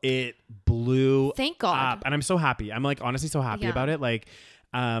it blew Thank God. up. And I'm so happy. I'm like honestly so happy about it. Like,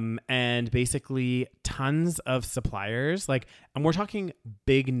 and basically tons of suppliers, like, and we're talking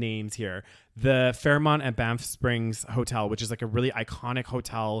big names here. The Fairmont at Banff Springs Hotel, which is like a really iconic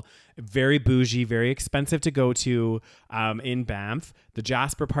hotel, very bougie, very expensive to go to, in Banff. The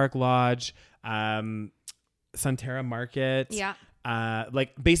Jasper Park Lodge, Sunterra Market. Yeah.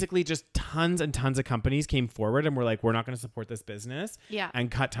 Like basically just tons and tons of companies came forward and were like, we're not going to support this business. Yeah. And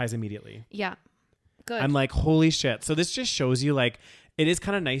cut ties immediately. Yeah. Good. I'm like, holy shit. So this just shows you like, it is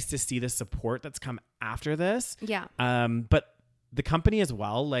kind of nice to see the support that's come after this. Yeah. But the company as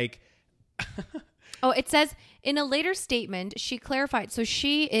well, like. Oh, it says in a later statement, she clarified. So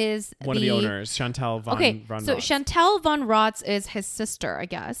she is one of the owners, Chantal von Rotz. So Chantal von Rotz is his sister, I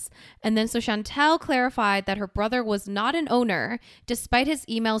guess. And then so Chantal clarified that her brother was not an owner, despite his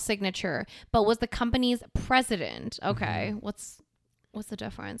email signature, but was the company's president. Okay, what's the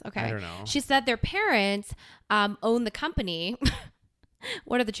difference? Okay, I don't know. She said their parents own the company.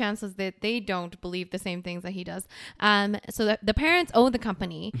 What are the chances that they don't believe the same things that he does? So the parents own the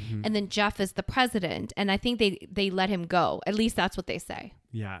company, and then Jeff is the president, and I think they let him go. At least that's what they say.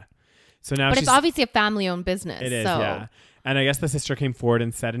 Yeah. So now, but it's obviously a family-owned business. It is. So. Yeah. And I guess the sister came forward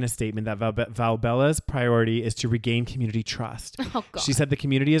and said in a statement that Valbella's priority is to regain community trust. Oh, God. She said the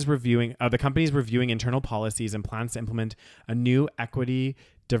company is reviewing internal policies and plans to implement a new equity,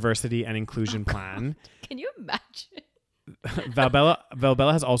 diversity, and inclusion plan. Can you imagine?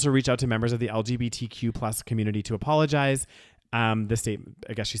 Valbella has also reached out to members of the LGBTQ plus community to apologize. The statement,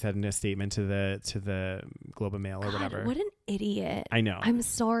 I guess she said in a statement to the Globe and Mail or whatever. What an idiot! I know. I'm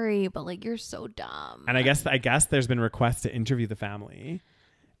sorry, but like you're so dumb. And I guess there's been requests to interview the family.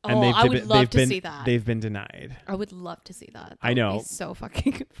 And I would love to see that. They've been denied. I would love to see that. I know. Would be so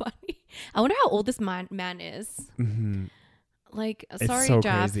fucking funny. I wonder how old this man is. Mm-hmm. Like, sorry, so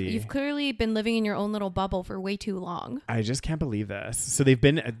Jeff, crazy. You've clearly been living in your own little bubble for way too long. I just can't believe this. So they've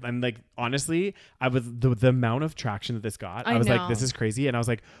been, I'm like, honestly, I was the amount of traction that this got. I was like, this is crazy. And I was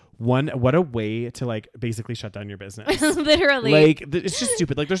like, what a way to like basically shut down your business. Literally. Like, it's just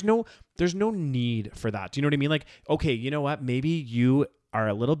stupid. Like, there's no need for that. Do you know what I mean? Like, okay, you know what? Maybe you are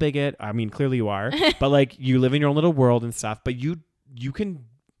a little bigot. I mean, clearly you are, but like you live in your own little world and stuff, but you can,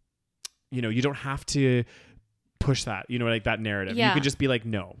 you don't have to push that, like that narrative. You can just be like,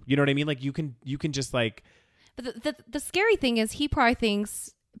 no, you know what I mean? Like you can just like. But the scary thing is he probably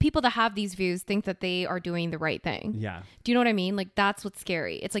thinks people that have these views think that they are doing the right thing. Yeah. Do you know what I mean? Like that's what's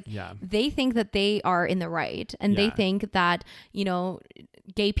scary. It's like they think that they are in the right, and they think that,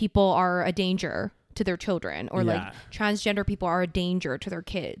 gay people are a danger to their children, or like transgender people are a danger to their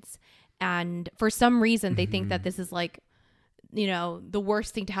kids. And for some reason they think that this is like, the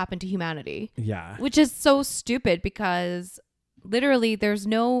worst thing to happen to humanity. Yeah. Which is so stupid because literally there's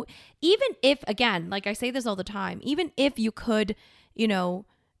no, even if, again, like I say this all the time, even if you could,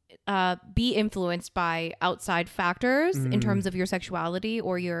 be influenced by outside factors in terms of your sexuality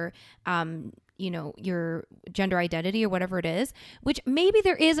or your, your gender identity or whatever it is, which maybe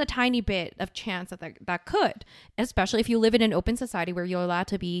there is a tiny bit of chance that could, especially if you live in an open society where you're allowed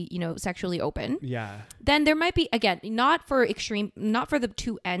to be, sexually open. Yeah. Then there might be, again, not for the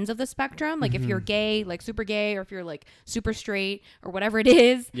two ends of the spectrum. Like if you're gay, like super gay, or if you're like super straight or whatever it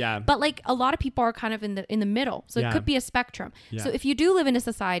is. Yeah. But like a lot of people are kind of in the middle. So it could be a spectrum. Yeah. So if you do live in a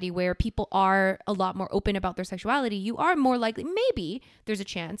society where people are a lot more open about their sexuality, you are more likely, maybe there's a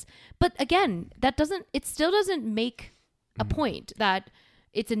chance. But again, it still doesn't make a point that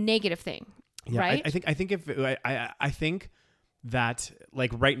it's a negative thing. Yeah, right? I think that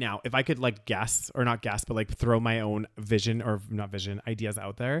like right now, if I could like guess, or not guess, but like throw my own ideas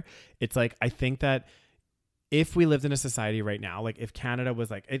out there, it's like, I think that if we lived in a society right now, like if Canada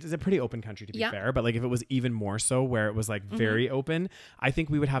was like, it's a pretty open country to be fair, but like if it was even more so where it was like very open, I think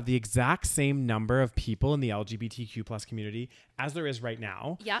we would have the exact same number of people in the LGBTQ plus community as there is right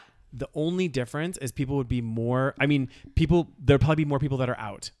now. Yeah. The only difference is people would be more, there'd probably be more people that are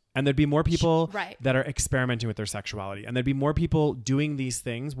out. And there'd be more people that are experimenting with their sexuality. And there'd be more people doing these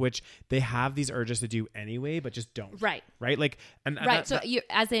things, which they have these urges to do anyway, but just don't. Right. Like,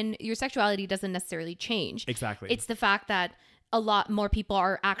 your sexuality doesn't necessarily change. Exactly. It's the fact that a lot more people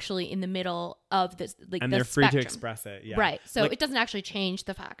are actually in the middle of this, like, and the they're free spectrum. to express it. Yeah. Right. So like, it doesn't actually change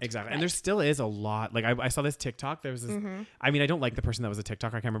the fact. Exactly. Right. And there still is a lot. Like I saw this TikTok. There was this, I don't like the person that was a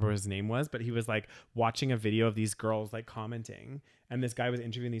TikTok. I can't remember what his name was, but he was like watching a video of these girls like commenting. And this guy was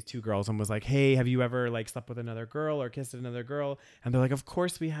interviewing these two girls and was like, hey, have you ever like slept with another girl or kissed another girl? And they're like, of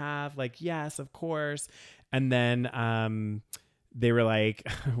course we have. Like, yes, of course. And then they were like,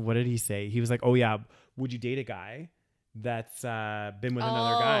 what did he say? He was like, oh yeah, would you date a guy that's been with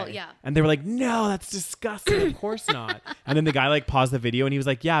another guy? Yeah. And they were like, no, that's disgusting. Of course not. And then the guy like paused the video and he was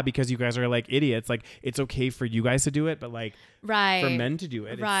like, yeah, because you guys are like idiots. Like it's okay for you guys to do it, but like for men to do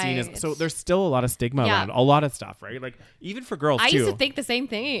it, it's seen as, so there's still a lot of stigma around a lot of stuff, right? Like even for girls I too. used to think the same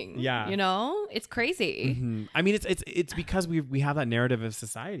thing. Yeah. It's crazy. I mean, it's because we have that narrative of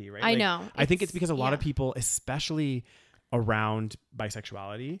society, right? I like, know. I think it's because a lot of people, especially around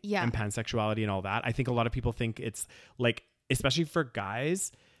bisexuality and pansexuality and all that, I think a lot of people think it's like, especially for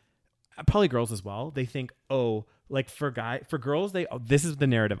guys, probably girls as well, they think, oh, like for girls, this is the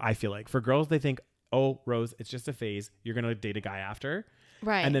narrative. I feel like for girls, they think, oh, Rose, it's just a phase. You're going to date a guy after.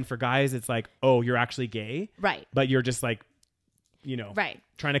 Right. And then for guys, it's like, oh, you're actually gay. Right. But you're just like,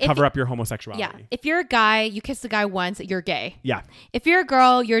 trying to cover up your homosexuality. Yeah. If you're a guy, you kiss a guy once, you're gay. Yeah. If you're a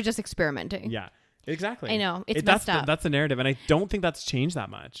girl, you're just experimenting. Yeah. Exactly. I know. It's messed up. That's the narrative. And I don't think that's changed that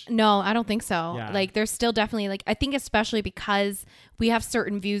much. No, I don't think so. Yeah. Like there's still definitely like, I think especially because we have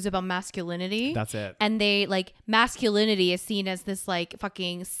certain views about masculinity. That's it. And they like masculinity is seen as this like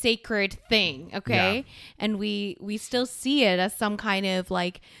fucking sacred thing. Okay. Yeah. And we still see it as some kind of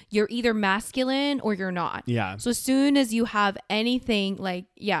like, you're either masculine or you're not. Yeah. So as soon as you have anything like,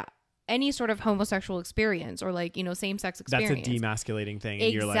 any sort of homosexual experience or like, same-sex experience. That's a demasculating thing. Exactly.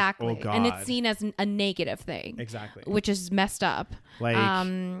 And you're like, oh God. And it's seen as a negative thing. Exactly. Which is messed up. Like,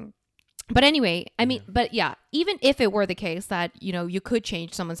 but anyway, I mean, but yeah, even if it were the case that, you could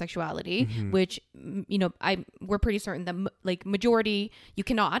change someone's sexuality, which, we're pretty certain that like majority, you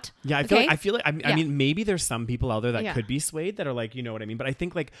cannot. Yeah. I feel like, I mean, maybe there's some people out there that could be swayed that are like, you know what I mean? But I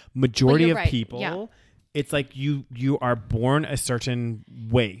think like majority of people, it's like you are born a certain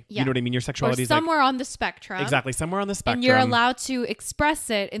way. Yeah. You know what I mean? Your sexuality is somewhere on the spectrum. Exactly. Somewhere on the spectrum. And you're allowed to express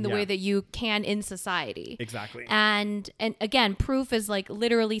it in the way that you can in society. Exactly. And again, proof is like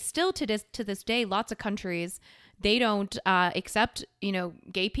literally still to this day, lots of countries, they don't accept,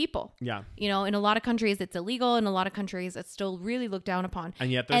 gay people. Yeah. In a lot of countries it's illegal. In a lot of countries it's still really looked down upon.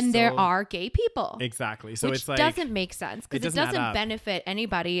 And yet there are gay people. Exactly. So which it's like, doesn't make sense because it doesn't benefit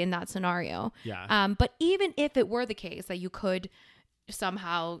anybody in that scenario. Yeah. But even if it were the case that you could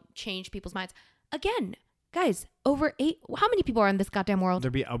somehow change people's minds, again, guys, how many people are in this goddamn world?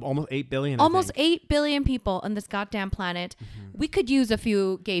 There'd be almost 8 billion. Almost 8 billion people on this goddamn planet. We could use a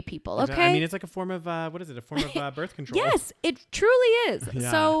few gay people, okay? I mean, it's like a form of, what is it? A form of birth control. Yes, it truly is.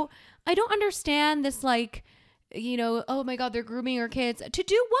 Yeah. So I don't understand this, like, oh my God, they're grooming our kids. To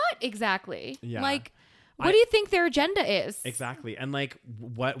do what exactly? Yeah. Like, what do you think their agenda is? Exactly. And like,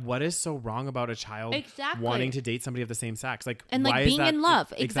 what is so wrong about a child wanting to date somebody of the same sex? Like, and like being in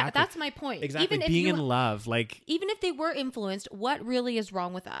love. Exactly. That's my point. Exactly. Even being in love, like, even if they were influenced, what really is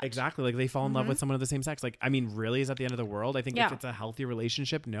wrong with that? Exactly. Like they fall in love with someone of the same sex. Like, I mean, really, is that the end of the world? I think if it's a healthy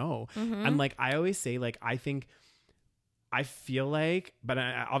relationship, no. And like, I always say, like, I feel like, but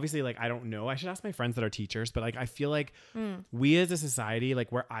obviously, like, I don't know. I should ask my friends that are teachers, but like, I feel like we as a society,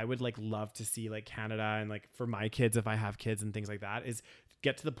 like where I would like love to see like Canada and like for my kids, if I have kids and things like that, is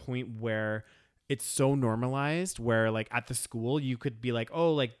get to the point where it's so normalized where like at the school you could be like,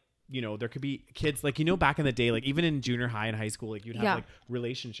 oh, like, you know, there could be kids like, you know, back in the day, like even in junior high and high school, like you'd have like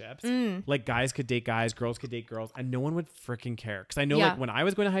relationships, like guys could date guys, girls could date girls, and no one would freaking care. Cause I know like when I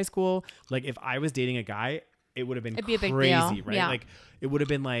was going to high school, like if I was dating a guy, it would have been crazy, right? Like it would have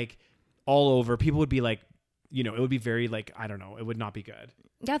been like all over. People would be like, you know, it would be very like, I don't know, it would not be good.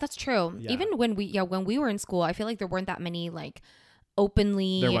 Yeah, that's true. Yeah. Even when we were in school, I feel like there weren't that many like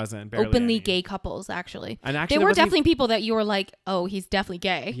openly gay couples actually. And actually there were definitely people that you were like, oh, he's definitely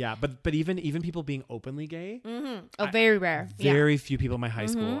gay. Yeah, but even people being openly gay, very rare. Very few people in my high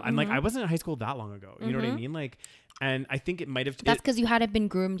school. And like I wasn't in high school that long ago. You know what I mean? Like, and I think it might have. That's because you hadn't been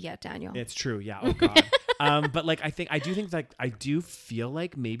groomed yet, Daniel. It's true. Yeah. Oh God. But like I do feel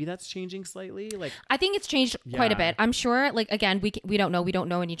like maybe that's changing slightly. Like I think it's changed quite a bit. I'm sure. Like again, we don't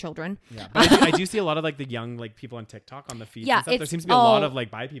know any children. Yeah, but I do see a lot of like the young like people on TikTok on the feeds. Yeah, and stuff. There seems to be a lot of like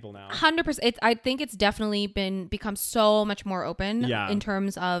bi people now. 100%. I think it's definitely become so much more open. Yeah. In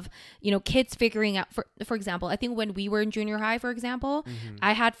terms of, you know, kids figuring out. For example, I think when we were in junior high, for example,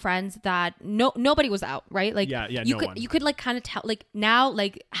 I had friends that nobody was out, right? Like you could like kind of tell. Like now,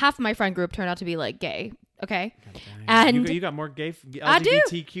 like half my friend group turned out to be like gay. Okay. And you got more gay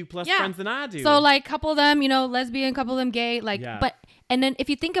LGBTQ plus friends than I do. So like couple of them, you know, lesbian, couple of them gay, like, but, and then if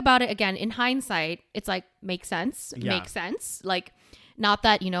you think about it again, in hindsight, it's like, makes sense. Like, not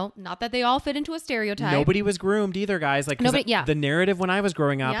that they all fit into a stereotype. Nobody was groomed either, guys. Like the narrative when I was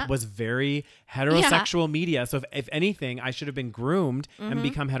growing up was very heterosexual media. So if anything, I should have been groomed and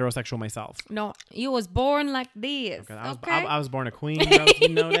become heterosexual myself. No, you was born like this. Okay, I was born a queen. You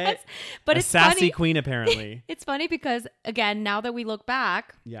know that? But it's sassy funny. Queen, apparently. It's funny because again, now that we look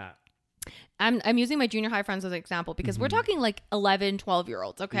back, I'm using my junior high friends as an example because we're talking like 11,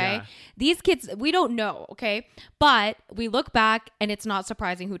 12-year-olds, okay? Yeah. These kids, we don't know, okay? But we look back and it's not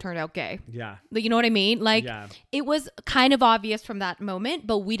surprising who turned out gay. Yeah. You know what I mean? Like, it was kind of obvious from that moment,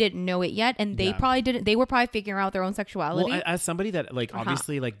 but we didn't know it yet. And they probably didn't. They were probably figuring out their own sexuality. Well, as somebody that, like,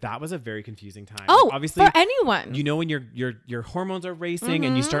 obviously, like, that was a very confusing time. Oh, like, obviously, for anyone. You know, when your hormones are racing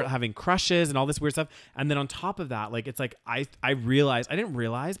and you start having crushes and all this weird stuff. And then on top of that, like, it's like, I didn't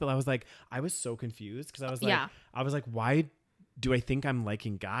realize, but I was like, I was so confused. Because I was like, why do I think I'm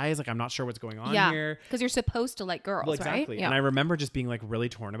liking guys? Like, I'm not sure what's going on here. Because you're supposed to like girls, exactly. Right? Yeah. And I remember just being like really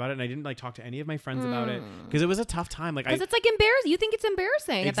torn about it. And I didn't like talk to any of my friends about it because it was a tough time. Like, because it's like embarrassing. You think it's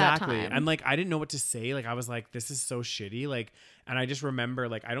embarrassing at that time. And like, I didn't know what to say. Like, I was like, this is so shitty. Like, and I just remember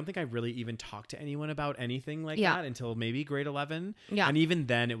like, I don't think I really even talked to anyone about anything like that until maybe grade 11. Yeah. And even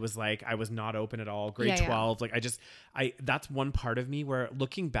then it was like, I was not open at all. Grade 12. Like that's one part of me where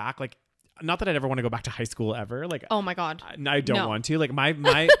looking back, like, not that I'd ever want to go back to high school ever. Like, oh my God. I don't want to. Like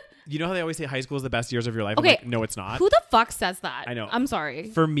my, you know how they always say high school is the best years of your life? Okay. Like, no, it's not. Who the fuck says that? I know. I'm sorry.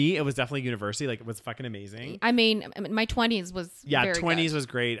 For me, it was definitely university. Like, it was fucking amazing. I mean, my 20s was very 20s good. Was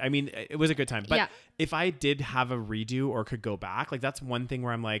great. I mean, it was a good time. But if I did have a redo or could go back, like that's one thing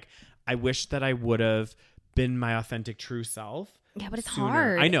where I'm like, I wish that I would have been my authentic true self. Yeah, but it's sooner.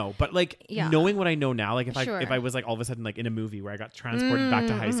 hard. I know, but like knowing what I know now, like if I was like all of a sudden like in a movie where I got transported back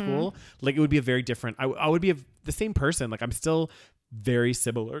to high school, like it would be a very different. I would be the same person. Like I'm still very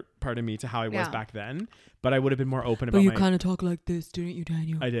similar, pardon me, to how I was back then, but I would have been more open about. But you kind of talk like this, didn't you,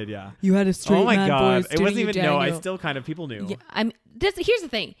 Daniel? I did, yeah. You had a straight man voice. It wasn't even no. I still kind of people knew. Yeah, here's the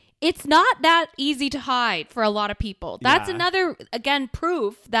thing. It's not that easy to hide for a lot of people. That's another again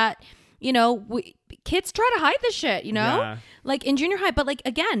proof that. You know, kids try to hide this shit, you know, like in junior high. But like,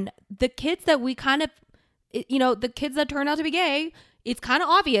 again, the kids that we kind of, you know, the kids that turn out to be gay, it's kind of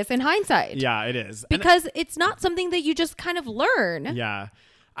obvious in hindsight. Yeah, it is. Because it's not something that you just kind of learn. Yeah.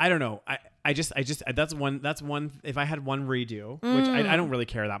 I don't know. I just that's one if I had one redo, which I don't really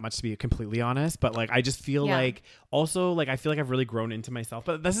care that much to be completely honest, but like I just feel like also like I feel like I've really grown into myself,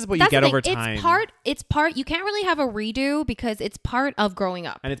 but this is what you get over time. It's part you can't really have a redo because it's part of growing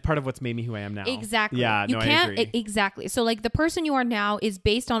up. And it's part of what's made me who I am now. Exactly. Yeah, you can't I agree. Exactly. So like the person you are now is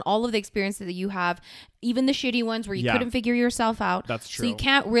based on all of the experiences that you have, even the shitty ones where you couldn't figure yourself out. That's true. So you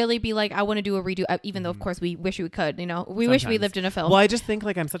can't really be like, I want to do a redo, even though of course we wish we could, you know, wish we lived in a film. Well, I just think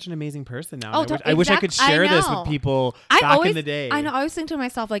like I'm such an amazing person now. I wish I could share this with people back in the day. I know. I always think to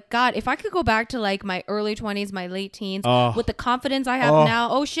myself, like, God, if I could go back to like my early 20s, my late teens, with the confidence I have now,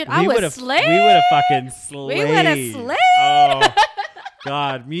 oh shit, I would slayed. We would have fucking slayed. We would have slayed. Oh.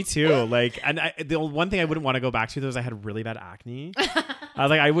 God, me too. Like, and the one thing I wouldn't want to go back to was I had really bad acne. I was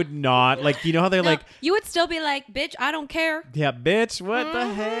like, I would not like, you know how they're like, you would still be like, bitch, I don't care. Yeah, bitch, what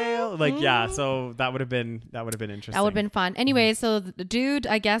the hell? Like, yeah. So that would have been interesting. That would have been fun. Anyway, so the dude,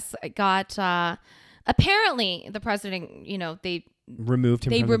 I guess, got apparently the president. You know, they removed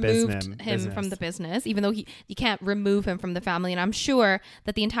him from the business, even though you can't remove him from the family. And I'm sure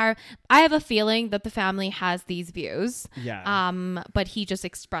that I have a feeling that the family has these views. Yeah. But he just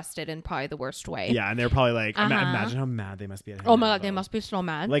expressed it in probably the worst way. Yeah. And they're probably like, imagine how mad they must be at him. Oh my God, they must be so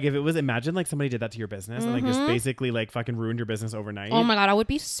mad. Like if it was, imagine like somebody did that to your business and like just basically like fucking ruined your business overnight. Oh my God, I would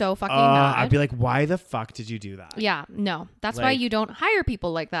be so fucking mad. I'd be like, why the fuck did you do that? Yeah, no. That's why you don't hire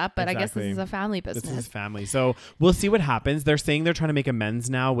people like that. But exactly. I guess this is a family business. This is family. So we'll see what happens. They're saying they're trying to make amends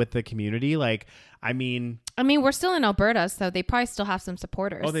now with the community. Like, I mean, we're still in Alberta, so they probably still have some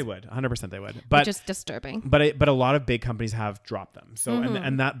supporters. Oh, they would. 100% they would. But which is disturbing. But a lot of big companies have dropped them. So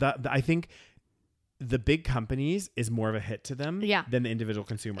and that I think the big companies is more of a hit to them than the individual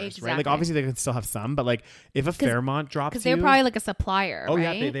consumers, exactly. right? Like obviously they can still have some, but like if a Fairmont drops because they're probably like a supplier. Oh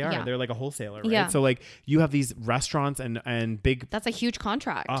right? yeah, they are. Yeah. They're like a wholesaler, right? Yeah. So like you have these restaurants and big. That's a huge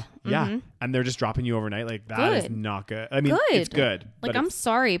contract. Yeah, and they're just dropping you overnight. Like that is not good. I mean, it's good. Like I'm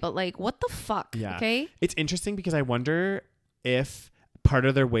sorry, but like what the fuck? Yeah. Okay. It's interesting because I wonder if part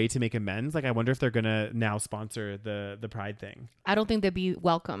of their way to make amends, like I wonder if they're gonna now sponsor the Pride thing. I don't think they'd be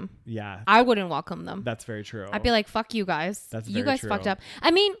welcome. Yeah, I wouldn't welcome them. That's very true. I'd be like, fuck you guys. That's you very guys true. fucked up.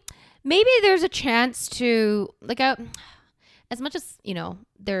 I mean, maybe there's a chance to like as much as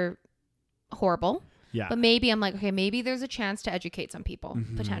they're horrible. Yeah. But maybe I'm like, okay, maybe there's a chance to educate some people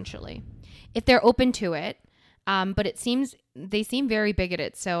potentially if they're open to it. But they seem very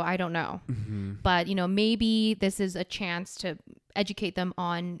bigoted, so I don't know. But maybe this is a chance to educate them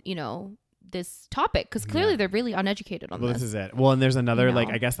on this topic because clearly they're really uneducated on this. Well, this is it. Well, and there's another like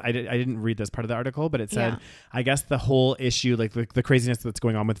I guess I didn't read this part of the article, but it said I guess the whole issue like the craziness that's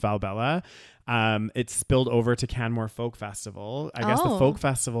going on with Valbella, it's spilled over to Canmore Folk Festival. I guess the Folk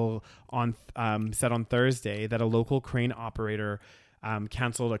Festival said on Thursday that a local crane operator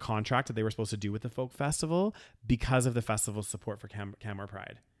canceled a contract that they were supposed to do with the folk festival because of the festival's support for Canmore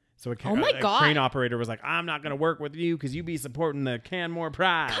Pride. So a crane operator was like, I'm not going to work with you because you be supporting the Canmore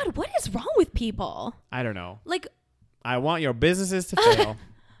Pride. God, what is wrong with people? I don't know. Like, I want your businesses to fail.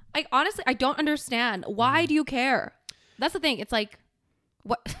 Honestly, I don't understand. Why do you care? That's the thing. It's like,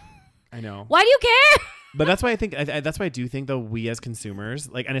 what? I know. Why do you care? But that's why I think that's why I do think though we as consumers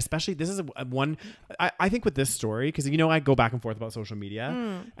like, and especially this is one I think with this story because I go back and forth about social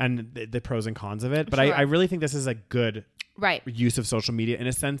media and the pros and cons of it, but I really think this is a good use of social media in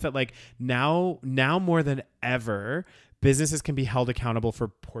a sense that like now more than ever businesses can be held accountable for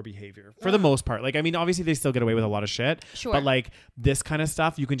poor behavior for the most part. Like, I mean, obviously they still get away with a lot of shit, but like this kind of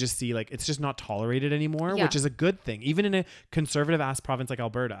stuff, you can just see like, it's just not tolerated anymore, which is a good thing. Even in a conservative ass province like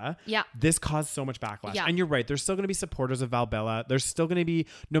Alberta, this caused so much backlash. And you're right. There's still going to be supporters of Valbella. There's still going to be,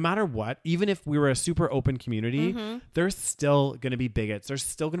 no matter what, even if we were a super open community, there's still going to be bigots. There's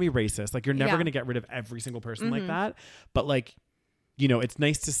still going to be racist. Like you're never going to get rid of every single person like that. But like, it's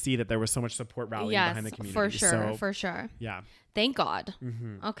nice to see that there was so much support rallying behind the community. For sure. Yeah. Thank God.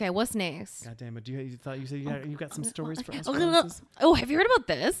 Okay, what's next? God damn it. You thought you said you got some stories for us? Oh, have you heard about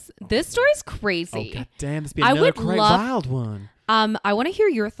this? This story's crazy. Oh, God damn. This be another wild one. I want to hear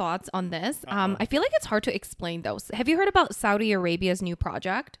your thoughts on this. I feel like it's hard to explain those. Have you heard about Saudi Arabia's new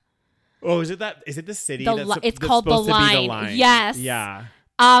project? Oh, is it the city? It's called The Line. Yes. Yeah.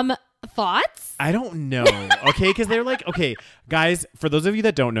 Thoughts? I don't know. Okay, because they're like, okay, guys, for those of you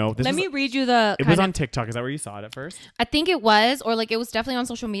that don't know, let me read you it was on TikTok. Is that where you saw it at first? I think it was, or like it was definitely on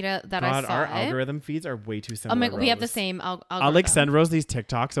social media that I saw our it. algorithm feeds are way too similar. We have the same algorithm. I'll like send Rose these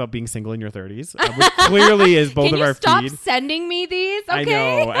TikToks about being single in your 30s, which clearly is both of our feeds. Can you stop sending me these?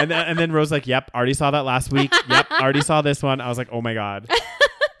 Okay. I know. And then Rose like, yep, already saw that last week. Yep, already saw this one. I was like, oh my God.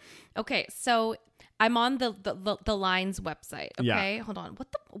 Okay, so I'm on the Line's website. Okay, hold on.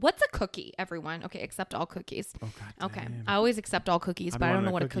 What's a cookie, everyone? Okay, accept all cookies. Oh God. Okay, I always accept all cookies, but I don't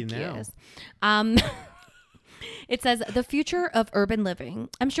know what a cookie is. It says the future of urban living.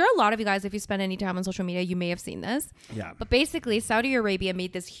 I'm sure a lot of you guys, if you spend any time on social media, you may have seen this. Yeah. But basically, Saudi Arabia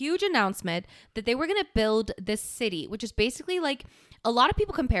made this huge announcement that they were going to build this city, which is basically like a lot of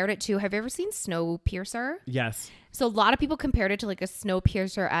people compared it to. Have you ever seen Snowpiercer? Yes. So a lot of people compared it to like a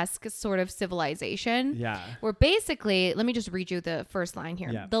Snowpiercer-esque sort of civilization. Yeah. Where basically, let me just read you the first line here.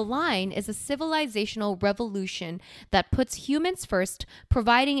 Yeah. The Line is a civilizational revolution that puts humans first,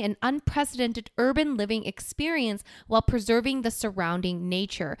 providing an unprecedented urban living experience while preserving the surrounding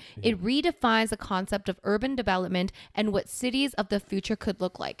nature. Yeah. It redefines the concept of urban development and what cities of the future could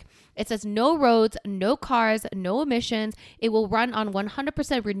look like. It says no roads, no cars, no emissions. It will run on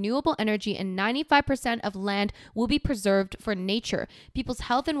 100% renewable energy and 95% of land will be preserved for nature. People's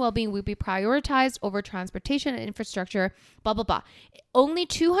health and well-being will be prioritized over transportation and infrastructure, blah, blah, blah. Only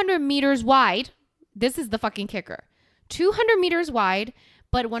 200 meters wide. This is the fucking kicker. 200 meters wide,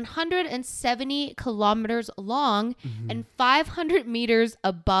 but 170 kilometers long and 500 meters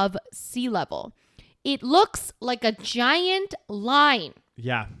above sea level. It looks like a giant line.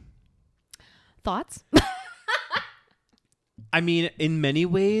 Yeah. Thoughts? I mean, in many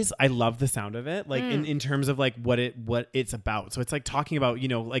ways, I love the sound of it. Like in terms of like what it's about. So it's like talking about, you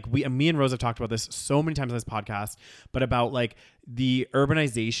know, like me and Rose have talked about this so many times on this podcast, but about like the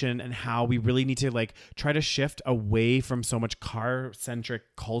urbanization and how we really need to like try to shift away from so much car centric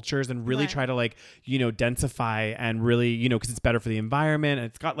cultures and really try to like, you know, densify and really, you know, because it's better for the environment and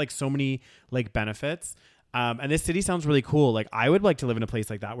it's got like so many like benefits. And this city sounds really cool. Like I would like to live in a place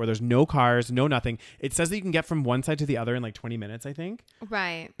like that where there's no cars, no nothing. It says that you can get from one side to the other in like 20 minutes, I think.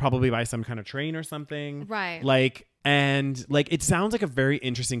 Right. Probably by some kind of train or something. Right. Like, and like, it sounds like a very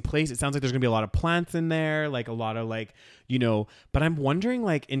interesting place. It sounds like there's gonna be a lot of plants in there, like a lot of like, you know, but I'm wondering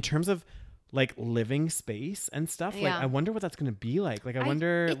like in terms of like living space and stuff, like I wonder what that's gonna be like. Like I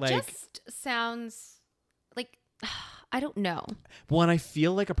wonder it like just sounds like I don't know. Well, and I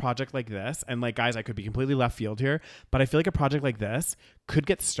feel like a project like this, and like guys, I could be completely left field here, but I feel like a project like this could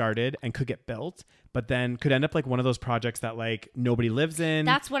get started and could get built, but then could end up like one of those projects that like nobody lives in.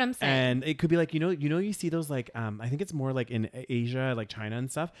 That's what I'm saying. And it could be like, you see those like, I think it's more like in Asia, like China and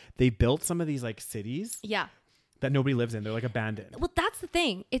stuff. They built some of these like cities. Yeah. That nobody lives in. They're like abandoned. Well, that's the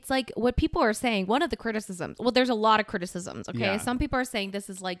thing. It's like what people are saying. One of the criticisms. Well, there's a lot of criticisms. Okay. Yeah. Some people are saying this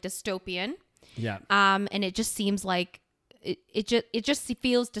is like dystopian. Yeah. And it just seems like it just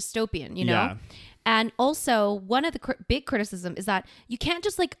feels dystopian, you know? Yeah. And also one of the big criticism is that you can't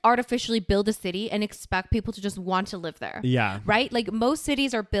just like artificially build a city and expect people to just want to live there. Yeah. Right? Like most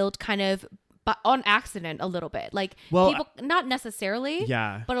cities are built kind of but on accident a little bit. Like people, not necessarily,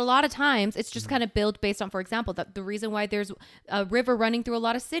 but a lot of times it's just kind of built based on, for example, that the reason why there's a river running through a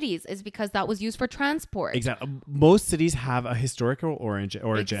lot of cities is because that was used for transport. Exactly. Most cities have a historical origin.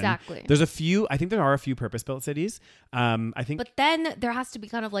 Exactly. I think there are a few purpose-built cities. But then there has to be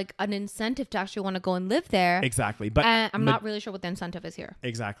kind of like an incentive to actually want to go and live there. Exactly. But I'm not really sure what the incentive is here.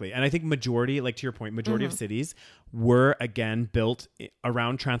 Exactly. And I think majority, like to your point, of cities were again built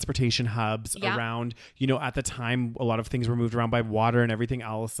around transportation hubs, around, you know, at the time, a lot of things were moved around by water and everything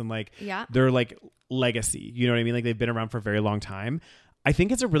else. And like, they're like legacy, you know what I mean? Like they've been around for a very long time. I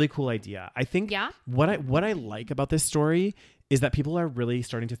think it's a really cool idea. I think what I like about this story is that people are really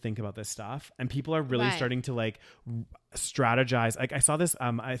starting to think about this stuff and people are really starting to like strategize. Like I saw this,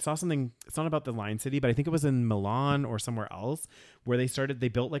 I saw something, it's not about the Lion City, but I think it was in Milan or somewhere else where they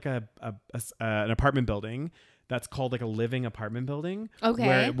built like an apartment building that's called like a living apartment building.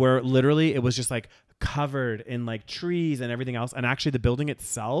 Okay. Where literally it was just like covered in like trees and everything else. And actually the building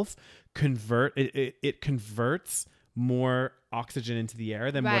itself it converts more oxygen into the air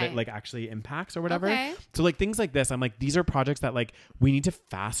than what it like actually impacts or whatever. Okay. So like things like this, I'm like, these are projects that like we need to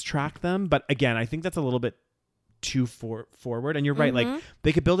fast track them. But again, I think that's a little bit too forward. And you're right. Like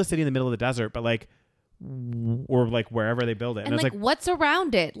they could build a city in the middle of the desert, but like, or like wherever they build it. And like what's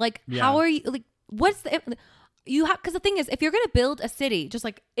around it? Like how are you, like what's the, you have, because the thing is, if you're going to build a city just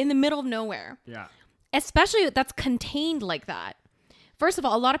like in the middle of nowhere, especially that's contained like that. First of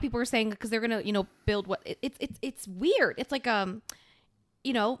all, a lot of people are saying because they're going to, you know, build what it's weird. It's like,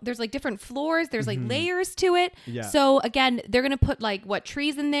 you know, there's like different floors. There's like layers to it. Yeah. So again, they're going to put like what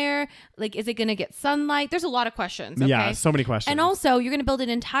trees in there? Like, is it going to get sunlight? There's a lot of questions. Okay? Yeah. So many questions. And also you're going to build an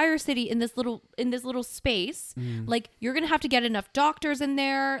entire city in this little space. Like you're going to have to get enough doctors in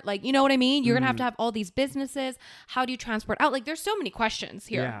there. Like, you know what I mean? You're going to have all these businesses. How do you transport out? Like there's so many questions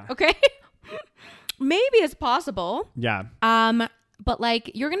here. Yeah. Okay. Maybe it's possible. Yeah. But like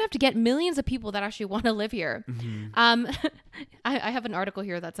you're gonna have to get millions of people that actually want to live here. I have an article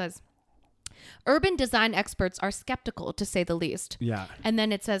here that says urban design experts are skeptical, to say the least. Yeah. And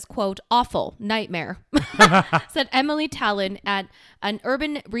then it says, quote, awful, nightmare, said Emily Tallon, at an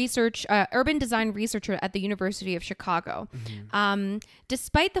urban design researcher at the University of Chicago.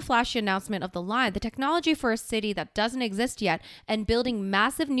 Despite the flashy announcement of the line, the technology for a city that doesn't exist yet and building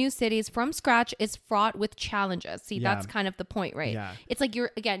massive new cities from scratch is fraught with challenges. See, that's kind of the point, right? Yeah. It's like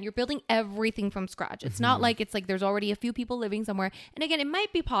you're building everything from scratch. It's not like it's like there's already a few people living somewhere. And again, it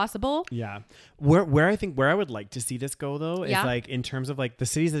might be possible. Yeah. Where I would like to see this go though is like in terms of like the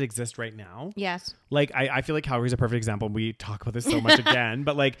cities that exist right now. Yes. Like I feel like Calgary's a perfect example. We talk about this so much again,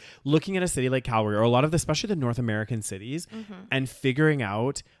 but like looking at a city like Calgary or a lot of especially the North American cities and figuring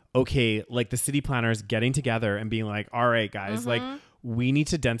out, okay, like the city planners getting together and being like, all right, guys, like we need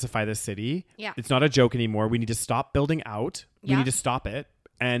to densify this city. Yeah. It's not a joke anymore. We need to stop building out. We need to stop it.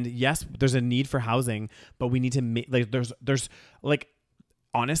 And yes, there's a need for housing, but we need to make like there's like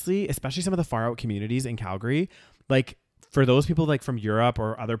honestly, especially some of the far out communities in Calgary, like for those people like from Europe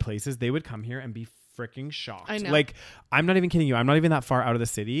or other places, they would come here and be freaking shocked. I know. Like, I'm not even kidding you. I'm not even that far out of the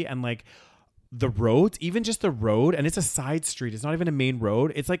city. And like the roads, even just the road, and it's a side street. It's not even a main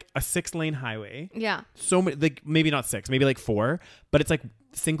road. It's like a 6-lane highway. Yeah. So many, like maybe not 6, maybe like 4, but it's like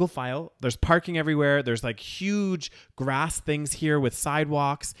single file. There's parking everywhere. There's like huge grass things here with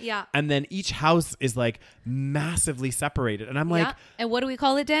sidewalks. Yeah. And then each house is like massively separated. And I'm like, Yeah. And what do we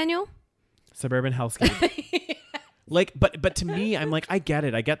call it, Daniel? suburban hellscape. Like, but to me, I'm like, I get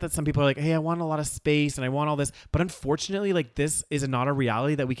it. I get that some people are like, hey, I want a lot of space and I want all this. But unfortunately, like, this is not a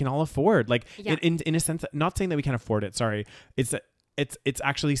reality that we can all afford. Like, Yeah. in a sense, not saying that we can't afford it. Sorry. It's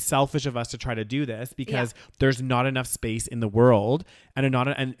actually selfish of us to try to do this because there's not enough space in the world and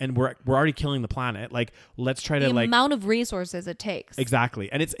we're already killing the planet. Like, let's try to The like amount of resources it takes.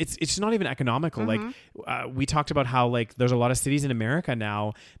 exactly. And it's not even economical. Like we talked about how like there's a lot of cities in America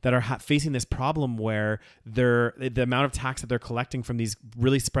now that are facing this problem where the amount of tax that they're collecting from these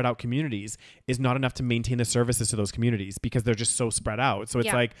really spread out communities is not enough to maintain the services to those communities because they're just so spread out. So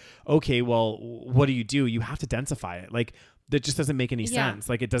it's like, okay, well, what do? You have to densify it. Like, that just doesn't make any sense.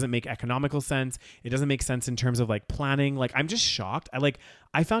 Like, it doesn't make economical sense. It doesn't make sense in terms of like planning. Like, I'm just shocked.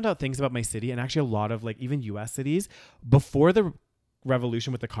 I found out things about my city and actually a lot of like even US cities before the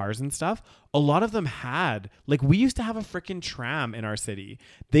revolution with the cars and stuff. A lot of them had like, we used to have a freaking tram in our city.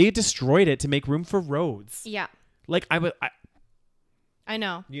 They destroyed it to make room for roads. Yeah. Like I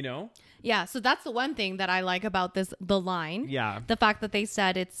know. You know? Yeah, so that's the one thing that I like about the line. Yeah. The fact that they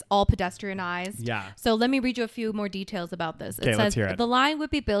said it's all pedestrianized. Yeah. So let me read you a few more details about this. Okay, It let's says hear it. the line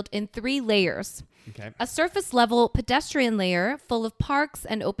would be built in 3 layers. Okay. A surface level pedestrian layer full of parks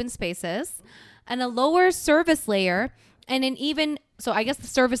and open spaces, and a lower service layer, and an even, so I guess the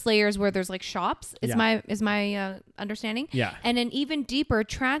service layer is where there's like shops is my understanding. Yeah. And an even deeper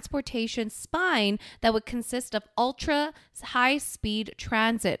transportation spine that would consist of ultra high speed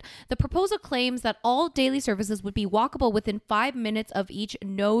transit. The proposal claims that all daily services would be walkable within 5 minutes of each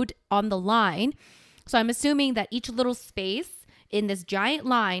node on the line. So I'm assuming that each little space in this giant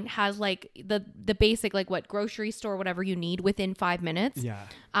line has like the basic, like what grocery store, whatever you need within 5 minutes. Yeah.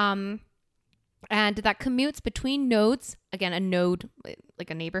 And that commutes between nodes, again, a node,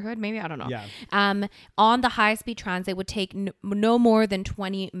 like a neighborhood, maybe, I don't know. Yeah. On the high-speed transit would take no more than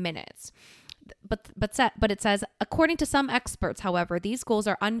 20 minutes. But it says, according to some experts, however, these goals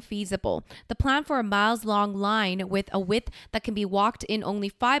are unfeasible. The plan for a miles-long line with a width that can be walked in only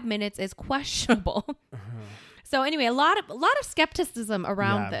 5 minutes is questionable. So anyway, a lot of skepticism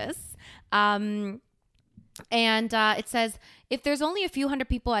around this. And it says, if there's only a few hundred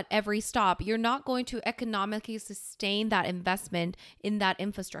people at every stop, you're not going to economically sustain that investment in that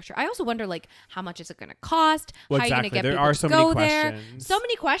infrastructure. I also wonder, like, how much is it going to cost? Well, how are you going to get there people are to so go many there? questions. So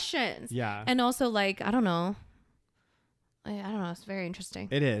many questions. Yeah. And also, like, I don't know. It's very interesting.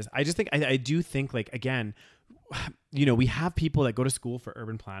 It is. I just think, I do think, like, again, you know, we have people that go to school for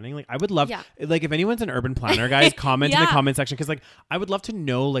urban planning. Like, I would love, like, if anyone's an urban planner, guys, comment in the comment section. Cause like, I would love to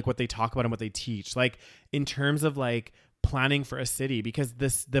know like what they talk about and what they teach, like in terms of like planning for a city, because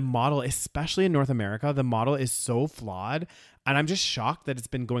the model, especially in North America, the model is so flawed. And I'm just shocked that it's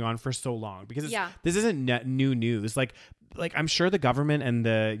been going on for so long because this isn't new news. Like I'm sure the government and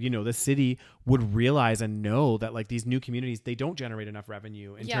the city would realize and know that like these new communities, they don't generate enough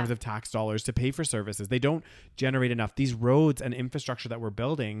revenue in terms of tax dollars to pay for services. They don't generate enough. These roads and infrastructure that we're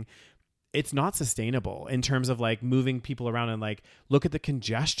building, it's not sustainable in terms of like moving people around. And like, look at the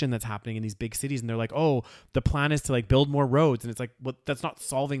congestion that's happening in these big cities. And they're like, oh, the plan is to like build more roads. And it's like, well, that's not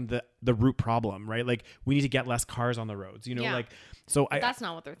solving the root problem, right? Like, we need to get less cars on the roads, like, so that's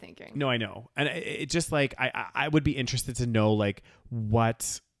not what they're thinking. No, I know. And it just like, I would be interested to know like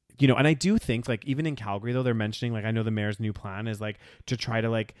what, and I do think like even in Calgary though, they're mentioning, like, I know the mayor's new plan is like to try to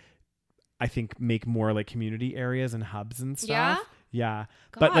like, I think make more like community areas and hubs and stuff. Yeah.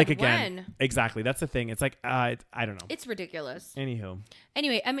 God, but like, again, when? Exactly. That's the thing. It's like, I don't know. It's ridiculous.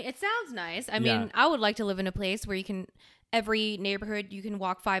 Anyway, I mean, it sounds nice. I mean, I would like to live in a place where every neighborhood, you can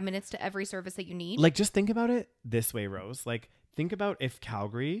walk 5 minutes to every service that you need. Like, just think about it this way, Rose. Like, think about if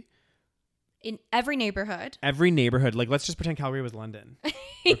Calgary, in every neighborhood, like, let's just pretend Calgary was London.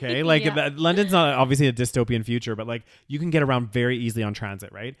 Okay. Like London's not obviously a dystopian future, but like you can get around very easily on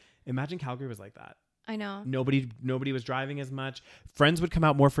transit, right? Imagine Calgary was like that. I know. Nobody was driving as much. Friends would come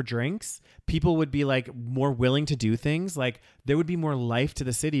out more for drinks. People would be like more willing to do things. Like, there would be more life to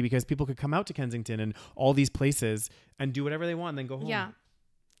the city because people could come out to Kensington and all these places and do whatever they want and then go home. Yeah.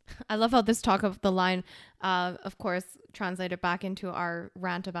 I love how this talk of the line, of course, translated back into our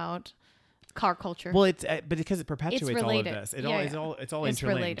rant about car culture. Well, it's but because it perpetuates all of this. It's all It's interlinked,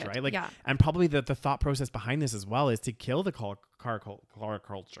 related. right? Like, Yeah. and probably the thought process behind this as well is to kill the car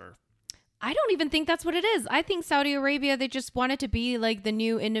culture. I don't even think that's what it is. I think Saudi Arabia, they just wanted to be like the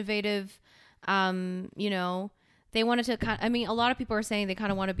new innovative, they wanted to a lot of people are saying they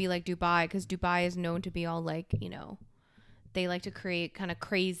kind of want to be like Dubai, because Dubai is known to be all like, they like to create kind of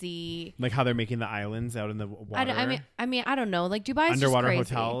crazy, like how they're making the islands out in the water. I don't know. Like Dubai is underwater just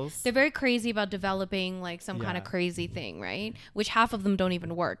crazy. hotels. They're very crazy about developing like some kind of crazy thing, right? Which half of them don't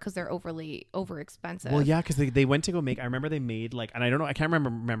even work because they're over expensive. Well, yeah, because they went to go make. I remember they made like, and I don't know, I can't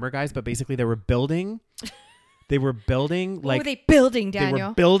remember guys, but basically they were building. What were they building, Daniel? They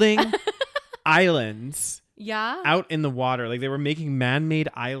were building islands. Yeah. Out in the water, like they were making man-made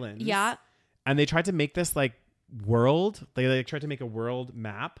islands. Yeah. And they tried to make this like world. They tried to make a world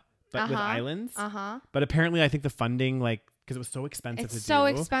map, but with islands. But apparently, I think the funding, like, because it was so expensive to do. It's so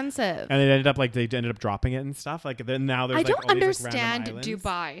expensive. And they ended up dropping it and stuff. Like then now there's. I like, don't all understand these, like,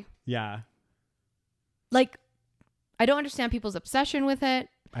 Dubai. Yeah. Like, I don't understand people's obsession with it.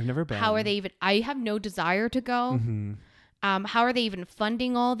 I've never been. How are they even? I have no desire to go. Mm-hmm. How are they even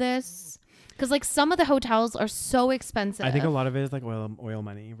funding all this? Because like some of the hotels are so expensive. I think a lot of it is like oil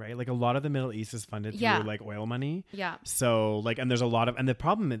money, right? Like a lot of the Middle East is funded through like oil money. Yeah. So like, and there's a lot of, and the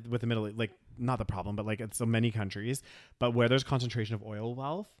problem with the Middle East, like not the problem, but like it's so many countries, but where there's concentration of oil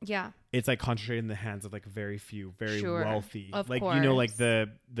wealth, it's like concentrated in the hands of like very few, very wealthy, of like, course. like the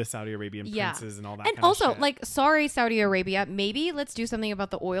Saudi Arabian princes and all that. And kind also of shit. like, sorry, Saudi Arabia, maybe let's do something about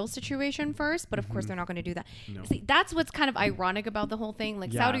the oil situation first, but of course they're not going to do that. No. See, that's what's kind of ironic about the whole thing.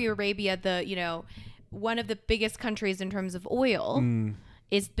 Like Saudi Arabia, one of the biggest countries in terms of oil,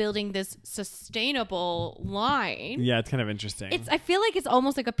 is building this sustainable line. Yeah, it's kind of interesting. I feel like it's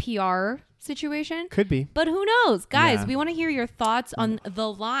almost like a PR situation. Could be. But who knows? Guys, we want to hear your thoughts on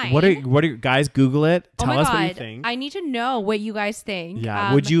the line. What are guys, Google it. Tell us what you think. I need to know what you guys think.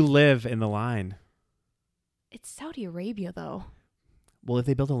 Yeah. Would you live in the line? It's Saudi Arabia though. Well, if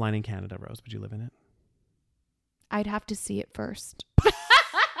they built a line in Canada, Rose, would you live in it? I'd have to see it first.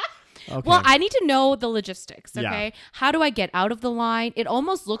 Okay. Well, I need to know the logistics, okay? Yeah. How do I get out of the line? It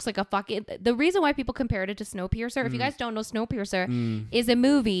almost looks like the reason why people compared it to Snowpiercer, if you guys don't know, Snowpiercer is a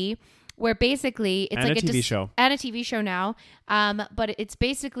movie where basically it's and like a TV show. And a TV show now. But it's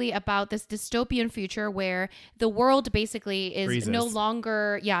basically about this dystopian future where the world basically is Freezes. no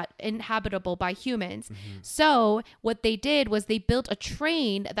longer inhabitable by humans. So what they did was they built a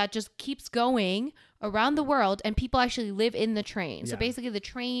train that just keeps going around the world, and people actually live in the train. So basically the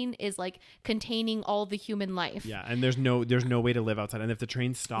train is like containing all the human life. Yeah, and there's no way to live outside, and if the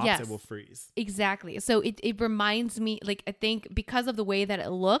train stops, it will freeze. Exactly. So it reminds me, like, I think because of the way that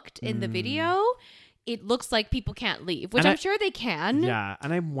it looked in the video, it looks like people can't leave, which I'm sure they can. Yeah.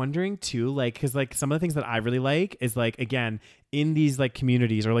 And I'm wondering too, like, because like some of the things that I really like is like, again, in these like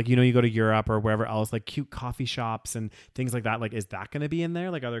communities, or like, you go to Europe or wherever else, like cute coffee shops and things like that. Like, is that going to be in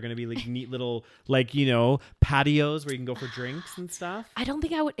there? Like, are there going to be like neat little like, patios where you can go for drinks and stuff? I don't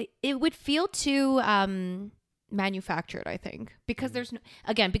think I would. It would feel too manufactured, I think, because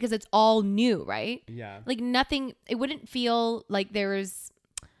because it's all new, right? Yeah. Like nothing, it wouldn't feel like there's,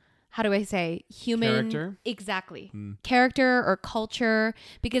 how do I say, human character? Exactly. Character or culture,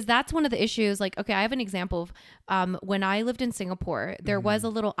 because that's one of the issues. Like, okay, I have an example of when I lived in Singapore, there was a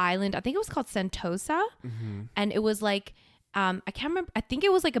little island, I think it was called Sentosa, and it was like I can't remember, I think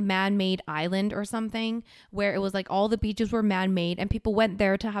it was like a man-made island or something, where it was like all the beaches were man-made and people went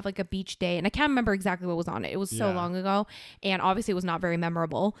there to have like a beach day, and I can't remember exactly what was on it. It was so long ago, and obviously it was not very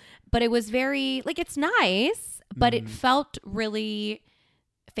memorable, but it was very, like, it's nice, but it felt really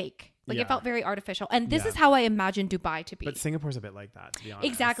fake. Like it felt very artificial. And this is how I imagine Dubai to be. But Singapore's a bit like that, to be honest.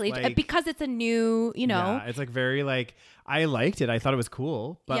 Exactly. Like, because it's a new, Yeah, it's like very like, I liked it. I thought it was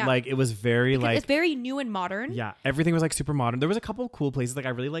cool. But like it was very because like. it's very new and modern. Yeah. Everything was like super modern. There was a couple of cool places. Like I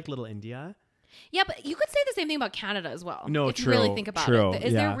really liked Little India. Yeah, but you could say the same thing about Canada as well. No, if true. you really think about true, it.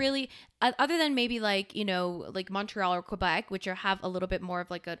 Is there really, other than maybe like, like Montreal or Quebec, which have a little bit more of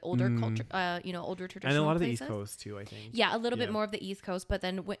like an older culture, older traditional And a lot of places. the East Coast too, I think. Yeah, a little bit more of the East Coast. But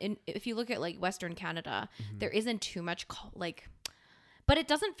then if you look at like Western Canada, there isn't too much but it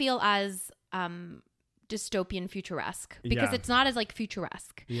doesn't feel as dystopian futuresque, because it's not as like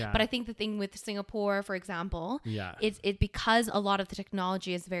futuresque. Yeah. But I think the thing with Singapore, for example, Yeah. it's because a lot of the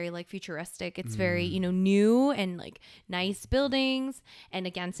technology is very like futuristic. It's very, new and like nice buildings. And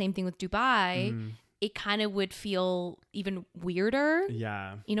again, same thing with Dubai. It kind of would feel even weirder.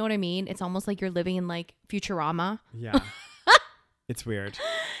 Yeah. You know what I mean? It's almost like you're living in like Futurama. Yeah. It's weird.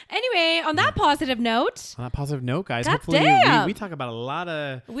 Anyway, Anyway, on that positive note. On that positive note, guys, God hopefully damn. we talk about a lot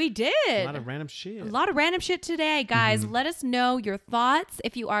of random shit. A lot of random shit today, guys. Let us know your thoughts.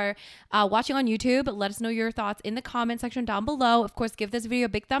 If you are watching on YouTube, let us know your thoughts in the comment section down below. Of course, give this video a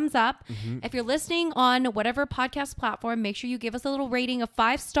big thumbs up. If you're listening on whatever podcast platform, make sure you give us a little rating of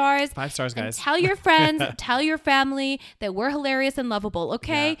 5 stars. 5 stars, guys. Tell your friends, tell your family that we're hilarious and lovable,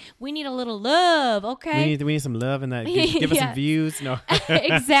 okay? Yeah. We need a little love, okay? We need some love and that. Give us some views. No.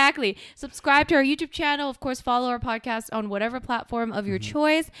 Exactly. Subscribe to our YouTube channel. Of course, follow our podcast on whatever platform of your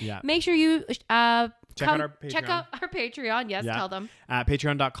choice. Yeah. Make sure you check out our Patreon. Yes, tell them.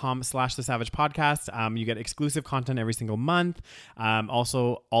 Patreon.com/thesavagepodcast. You get exclusive content every single month.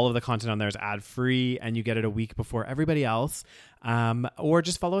 Also, all of the content on there is ad free, and you get it a week before everybody else. Or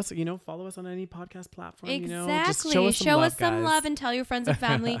just follow us. Follow us on any podcast platform. Exactly. Just show us some love and tell your friends and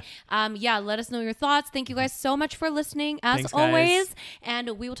family. Let us know your thoughts. Thank you guys so much for listening, as always. And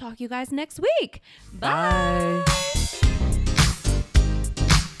we will talk to you guys next week. Bye.